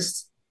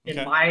exists in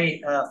my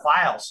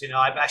files. You know,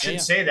 I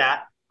shouldn't say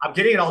that. I'm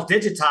getting it all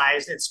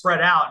digitized and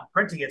spread out and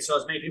printing it so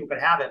as many people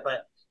could have it.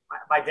 But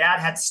my dad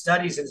had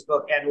studies in his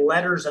book and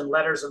letters and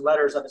letters and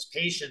letters of his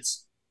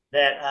patients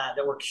that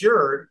were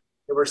cured,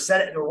 that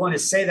were willing to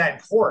say that in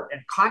court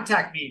and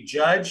contact me,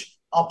 judge,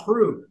 I'll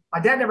prove. My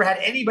dad never had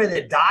anybody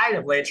that died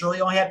of Laetrile.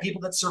 He only had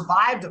people that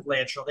survived of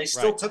Laetrile. They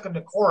still took him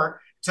to court,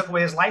 took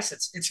away his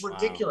license. It's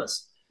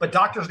ridiculous. But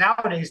doctors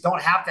nowadays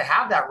don't have to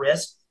have that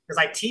risk because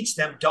I teach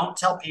them, don't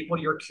tell people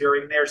you're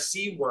curing their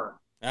C word.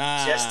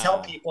 Just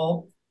tell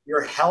people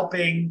you're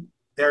helping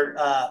their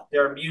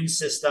immune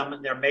system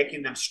and they're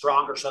making them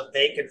stronger so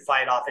they can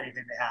fight off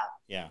anything they have.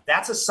 Yeah.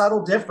 That's a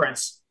subtle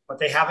difference, but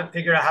they haven't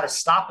figured out how to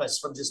stop us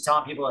from just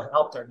telling people to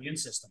help their immune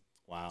system.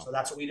 Wow. So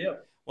that's what we do.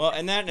 Well,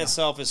 and that in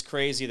itself is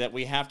crazy that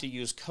we have to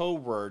use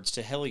code words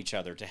to help each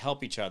other,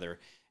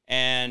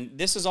 And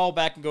this is all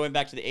going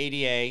back to the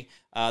ADA.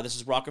 This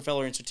is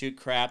Rockefeller Institute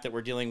crap that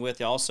we're dealing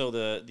with. Also,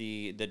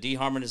 the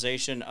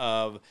deharmonization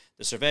of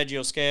the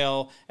Cerveggio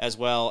scale, as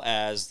well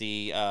as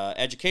the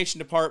education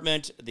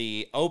department,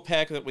 the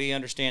OPEC that we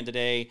understand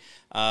today,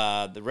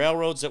 the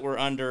railroads that we're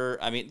under.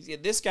 I mean,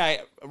 this guy,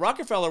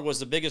 Rockefeller, was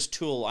the biggest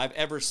tool I've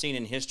ever seen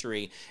in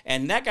history.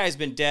 And that guy's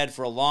been dead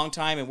for a long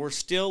time, and we're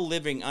still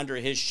living under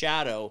his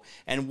shadow.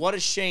 And what a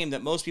shame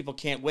that most people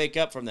can't wake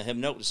up from the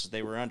hypnosis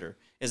they were under.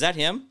 Is that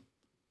him?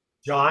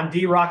 John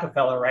D.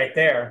 Rockefeller right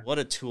there. What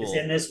a tool. It's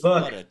in this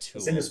book. What a tool.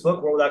 It's in this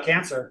book, World Without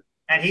Cancer.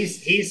 And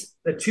he's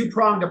the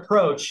two-pronged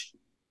approach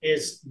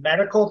is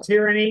medical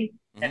tyranny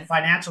and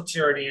financial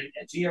tyranny. And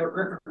G. Edward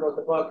Griffin wrote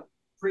the book,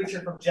 Preacher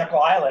from Jekyll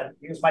Island.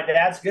 He was my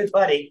dad's good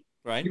buddy.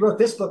 Right. He wrote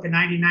this book in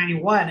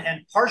 1991.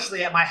 And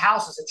partially at my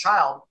house as a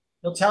child,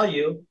 he'll tell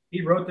you,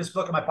 he wrote this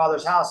book at my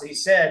father's house. And he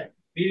said,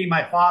 meeting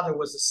my father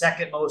was the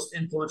second most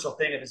influential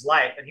thing of his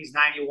life. And he's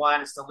 91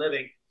 and still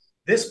living.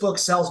 This book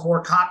sells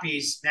more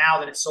copies now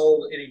than it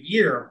sold in a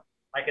year,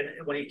 like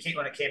when it came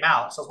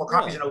out. It sells more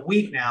copies in a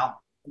week now.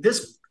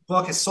 This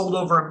book has sold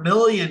over 1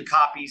 million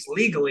copies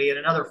legally and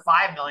another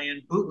 5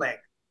 million bootleg.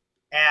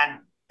 And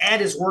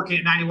Ed is working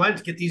at 91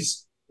 to get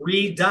these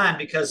redone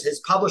because his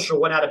publisher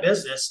went out of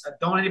business.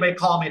 Don't anybody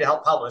call me to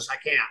help publish. I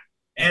can't.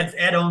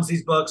 Ed owns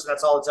these books, and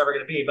that's all it's ever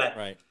going to be. But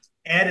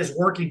Ed is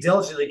working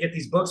diligently to get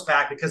these books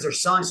back because they're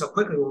selling so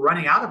quickly. We're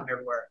running out of them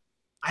everywhere.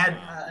 I had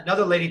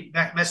another lady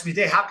message me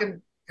today. How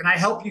can I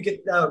help you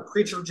get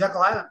Preacher of Jekyll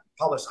Island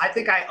published? I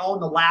think I own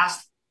the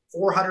last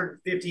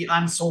 450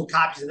 unsold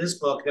copies of this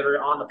book that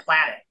are on the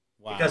planet.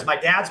 Wow. Because my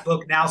dad's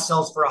book now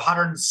sells for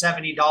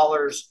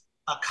 $170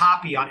 a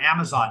copy on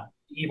Amazon,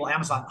 evil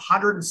Amazon,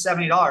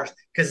 $170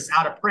 because it's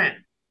out of print.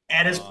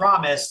 Ed has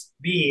promised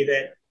me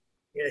that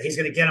he's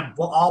going to get them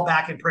all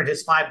back in print,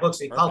 his 5 books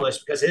he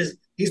published, because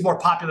he's more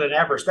popular than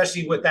ever,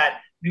 especially with that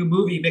new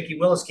movie Mickey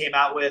Willis came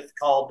out with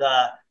called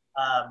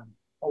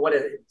what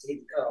is it?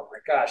 Oh my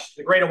gosh,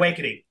 The Great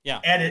Awakening. Yeah.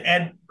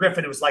 Ed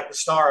Griffin was like the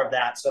star of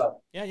that. So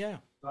yeah. Anyway.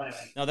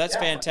 No, that's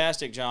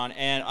fantastic, John.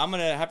 And I'm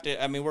gonna have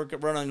to. I mean, we're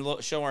running the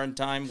show on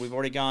time. We've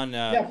already gone.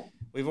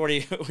 We've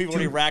already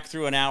racked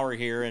through an hour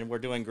here, and we're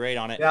doing great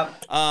on it. Yeah.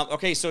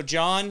 Okay, so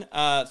John,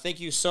 thank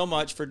you so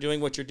much for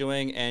doing what you're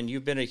doing, and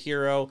you've been a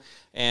hero,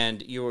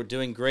 and you are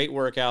doing great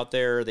work out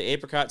there. The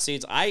apricot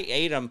seeds, I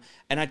ate them,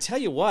 and I tell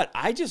you what,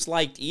 I just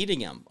liked eating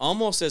them,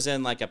 almost as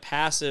in like a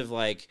passive,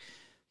 like.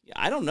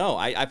 I don't know.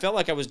 I felt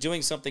like I was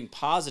doing something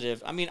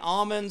positive. I mean,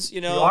 almonds,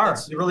 you know.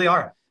 You really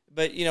are.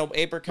 But, you know,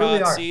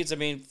 apricot seeds, I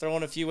mean,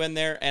 throwing a few in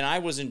there, and I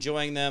was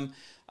enjoying them.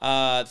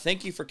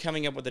 Thank you for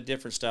coming up with the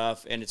different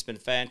stuff, and it's been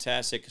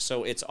fantastic.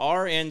 So it's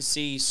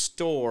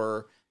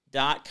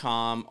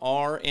rncstore.com,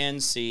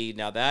 RNC.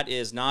 Now, that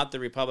is not the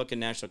Republican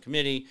National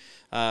Committee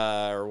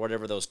or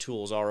whatever those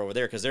tools are over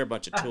there, because they're a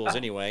bunch of tools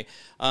anyway.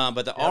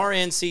 But the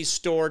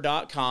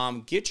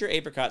rncstore.com, get your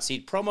apricot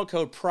seed, promo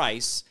code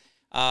PRICE.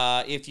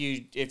 If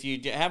you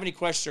have any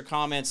questions or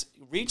comments,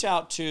 reach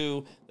out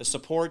to the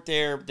support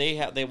there.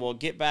 They will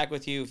get back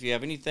with you if you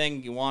have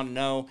anything you want to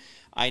know.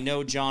 I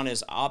know John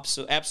is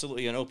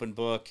absolutely an open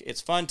book. It's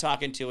fun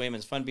talking to him.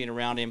 It's fun being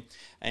around him,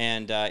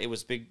 and it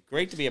was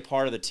great to be a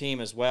part of the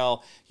team as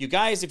well. You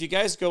guys, if you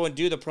guys go and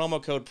do the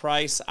promo code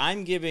PRICE,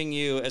 I'm giving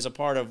you as a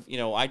part of,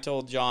 I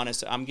told John,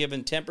 I'm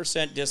giving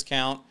 10%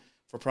 discount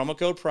for promo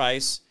code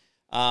PRICE.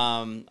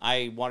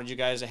 I wanted you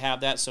guys to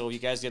have that, so you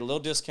guys get a little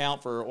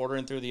discount for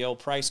ordering through the old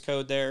price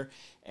code there,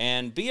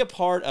 and be a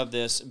part of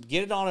this.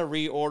 Get it on a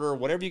reorder,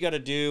 whatever you got to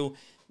do.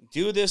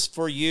 Do this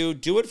for you.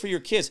 Do it for your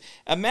kids.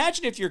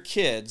 Imagine if your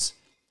kids,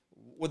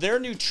 their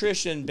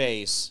nutrition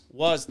base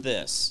was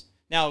this.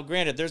 Now,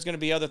 granted, there's going to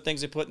be other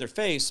things they put in their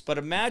face, but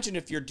imagine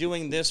if you're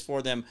doing this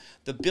for them.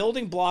 The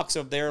building blocks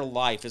of their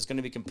life is going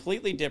to be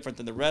completely different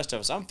than the rest of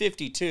us. I'm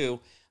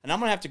 52, and I'm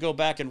going to have to go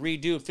back and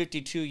redo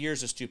 52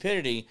 years of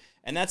stupidity,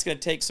 and that's going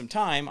to take some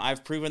time.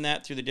 I've proven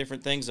that through the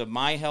different things of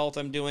my health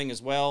I'm doing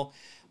as well,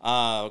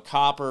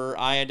 copper,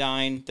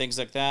 iodine, things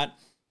like that.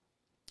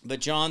 But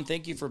John,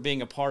 thank you for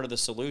being a part of the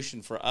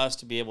solution for us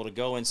to be able to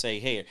go and say,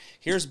 hey,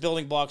 here's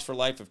building blocks for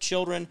life of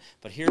children,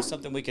 but here's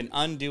something we can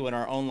undo in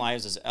our own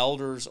lives as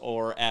elders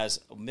or as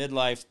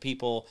midlife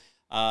people.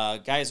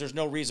 Guys, there's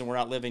no reason we're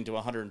not living to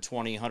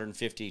 120,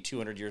 150,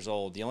 200 years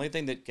old. The only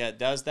thing that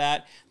does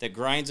that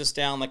grinds us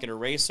down like an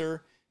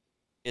eraser,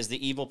 is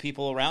the evil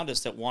people around us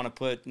that want to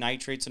put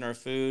nitrates in our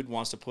food,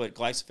 wants to put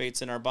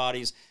glyphosates in our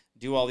bodies,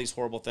 do all these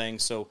horrible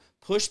things. So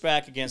push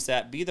back against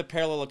that. Be the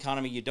parallel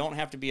economy. You don't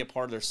have to be a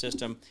part of their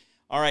system.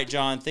 All right,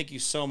 John, thank you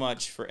so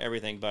much for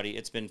everything, buddy.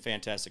 It's been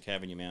fantastic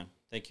having you, man.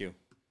 Thank you.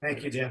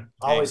 Thank you, Jim.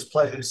 Always a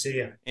pleasure to see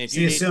you.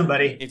 See you soon,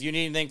 buddy. If you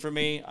need anything from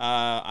me,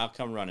 I'll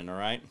come running, all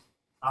right?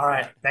 All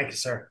right. Thank you,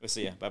 sir. We'll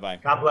see you. Bye-bye.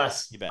 God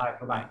bless. You bet. All right,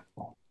 bye-bye.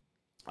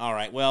 All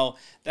right. Well,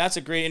 that's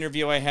a great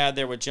interview I had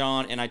there with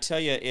John. And I tell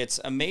you, it's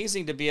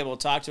amazing to be able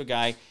to talk to a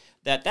guy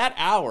that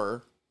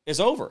hour is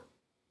over.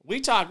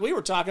 We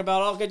were talking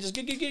about, okay, just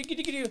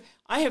get.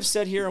 I have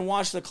sat here and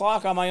watched the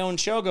clock on my own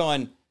show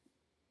going,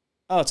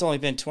 oh, it's only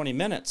been 20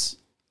 minutes.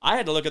 I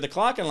had to look at the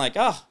clock and like,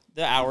 oh,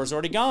 the hour's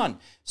already gone.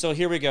 So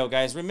here we go,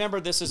 guys. Remember,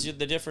 this is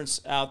the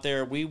difference out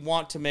there. We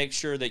want to make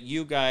sure that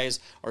you guys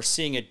are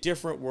seeing a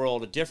different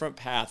world, a different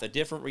path, a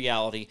different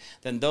reality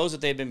than those that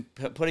they've been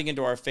putting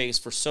into our face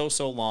for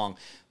so long.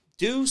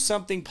 Do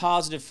something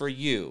positive for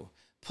you.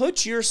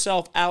 Put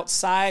yourself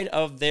outside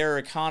of their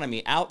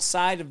economy,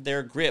 outside of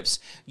their grips.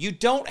 You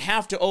don't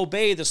have to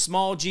obey the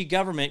small g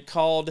government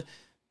called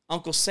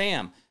Uncle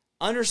Sam.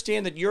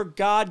 Understand that your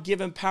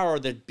God-given power,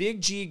 the big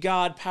G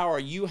God power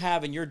you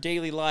have in your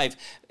daily life,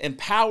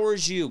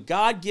 empowers you.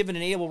 God-given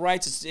inalienable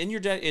rights.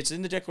 It's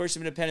in the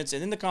Declaration of Independence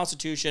and in the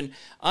Constitution.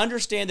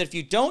 Understand that if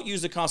you don't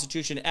use the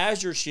Constitution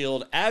as your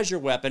shield, as your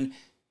weapon,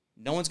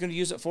 no one's going to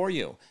use it for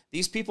you.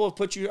 These people have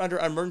put you under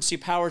Emergency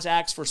Powers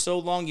Acts for so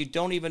long, you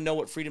don't even know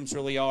what freedoms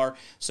really are.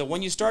 So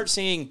when you start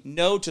saying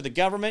no to the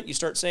government, you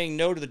start saying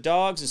no to the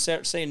dogs and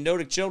start saying no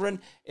to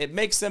children, it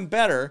makes them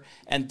better.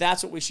 And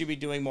that's what we should be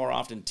doing more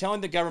often. Telling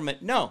the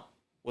government no,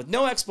 with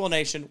no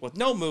explanation, with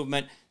no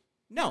movement.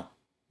 No,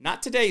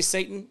 not today,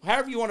 Satan,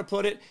 however you want to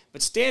put it,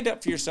 but stand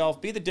up for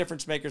yourself. Be the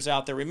difference makers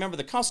out there. Remember,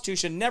 the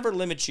Constitution never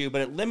limits you,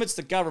 but it limits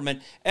the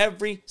government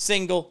every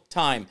single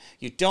time.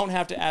 You don't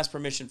have to ask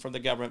permission from the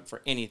government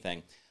for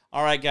anything.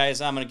 All right,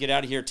 guys, I'm going to get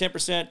out of here.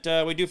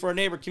 10% we do for our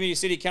neighbor, community,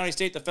 city, county,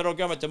 state, the federal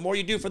government. The more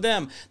you do for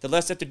them, the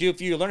less they have to do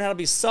for you. Learn how to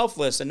be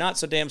selfless and not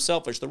so damn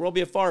selfish. The world will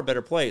be a far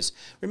better place.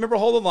 Remember,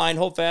 hold the line,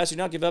 hold fast. Do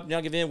not give up, do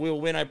not give in. We will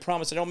win, I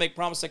promise. I don't make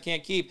promises I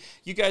can't keep.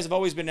 You guys have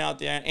always been out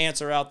there,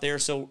 answer out there,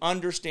 so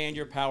understand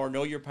your power.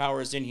 Know your power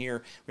is in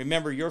here.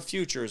 Remember, your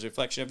future is a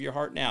reflection of your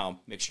heart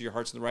now. Make sure your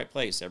heart's in the right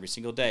place every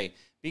single day.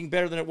 Being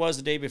better than it was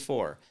the day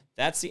before.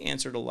 That's the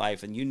answer to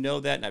life, and you know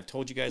that, and I've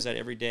told you guys that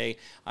every day.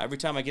 Every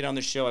time I get on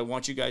the show, I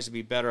want you guys to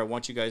be better. I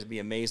want you guys to be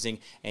amazing,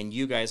 and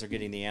you guys are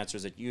getting the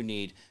answers that you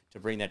need to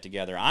bring that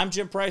together. I'm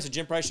Jim Price, the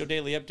Jim Price Show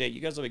Daily Update.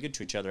 You guys will be good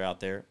to each other out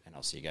there, and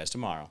I'll see you guys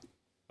tomorrow.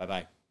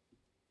 Bye-bye.